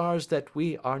our stars that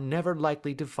we are never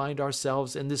likely to find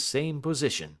ourselves in the same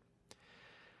position.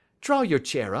 Draw your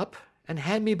chair up, and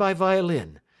hand me my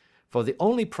violin, for the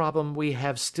only problem we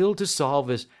have still to solve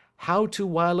is how to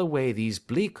while away these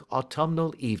bleak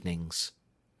autumnal evenings.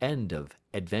 End of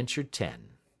Adventure 10.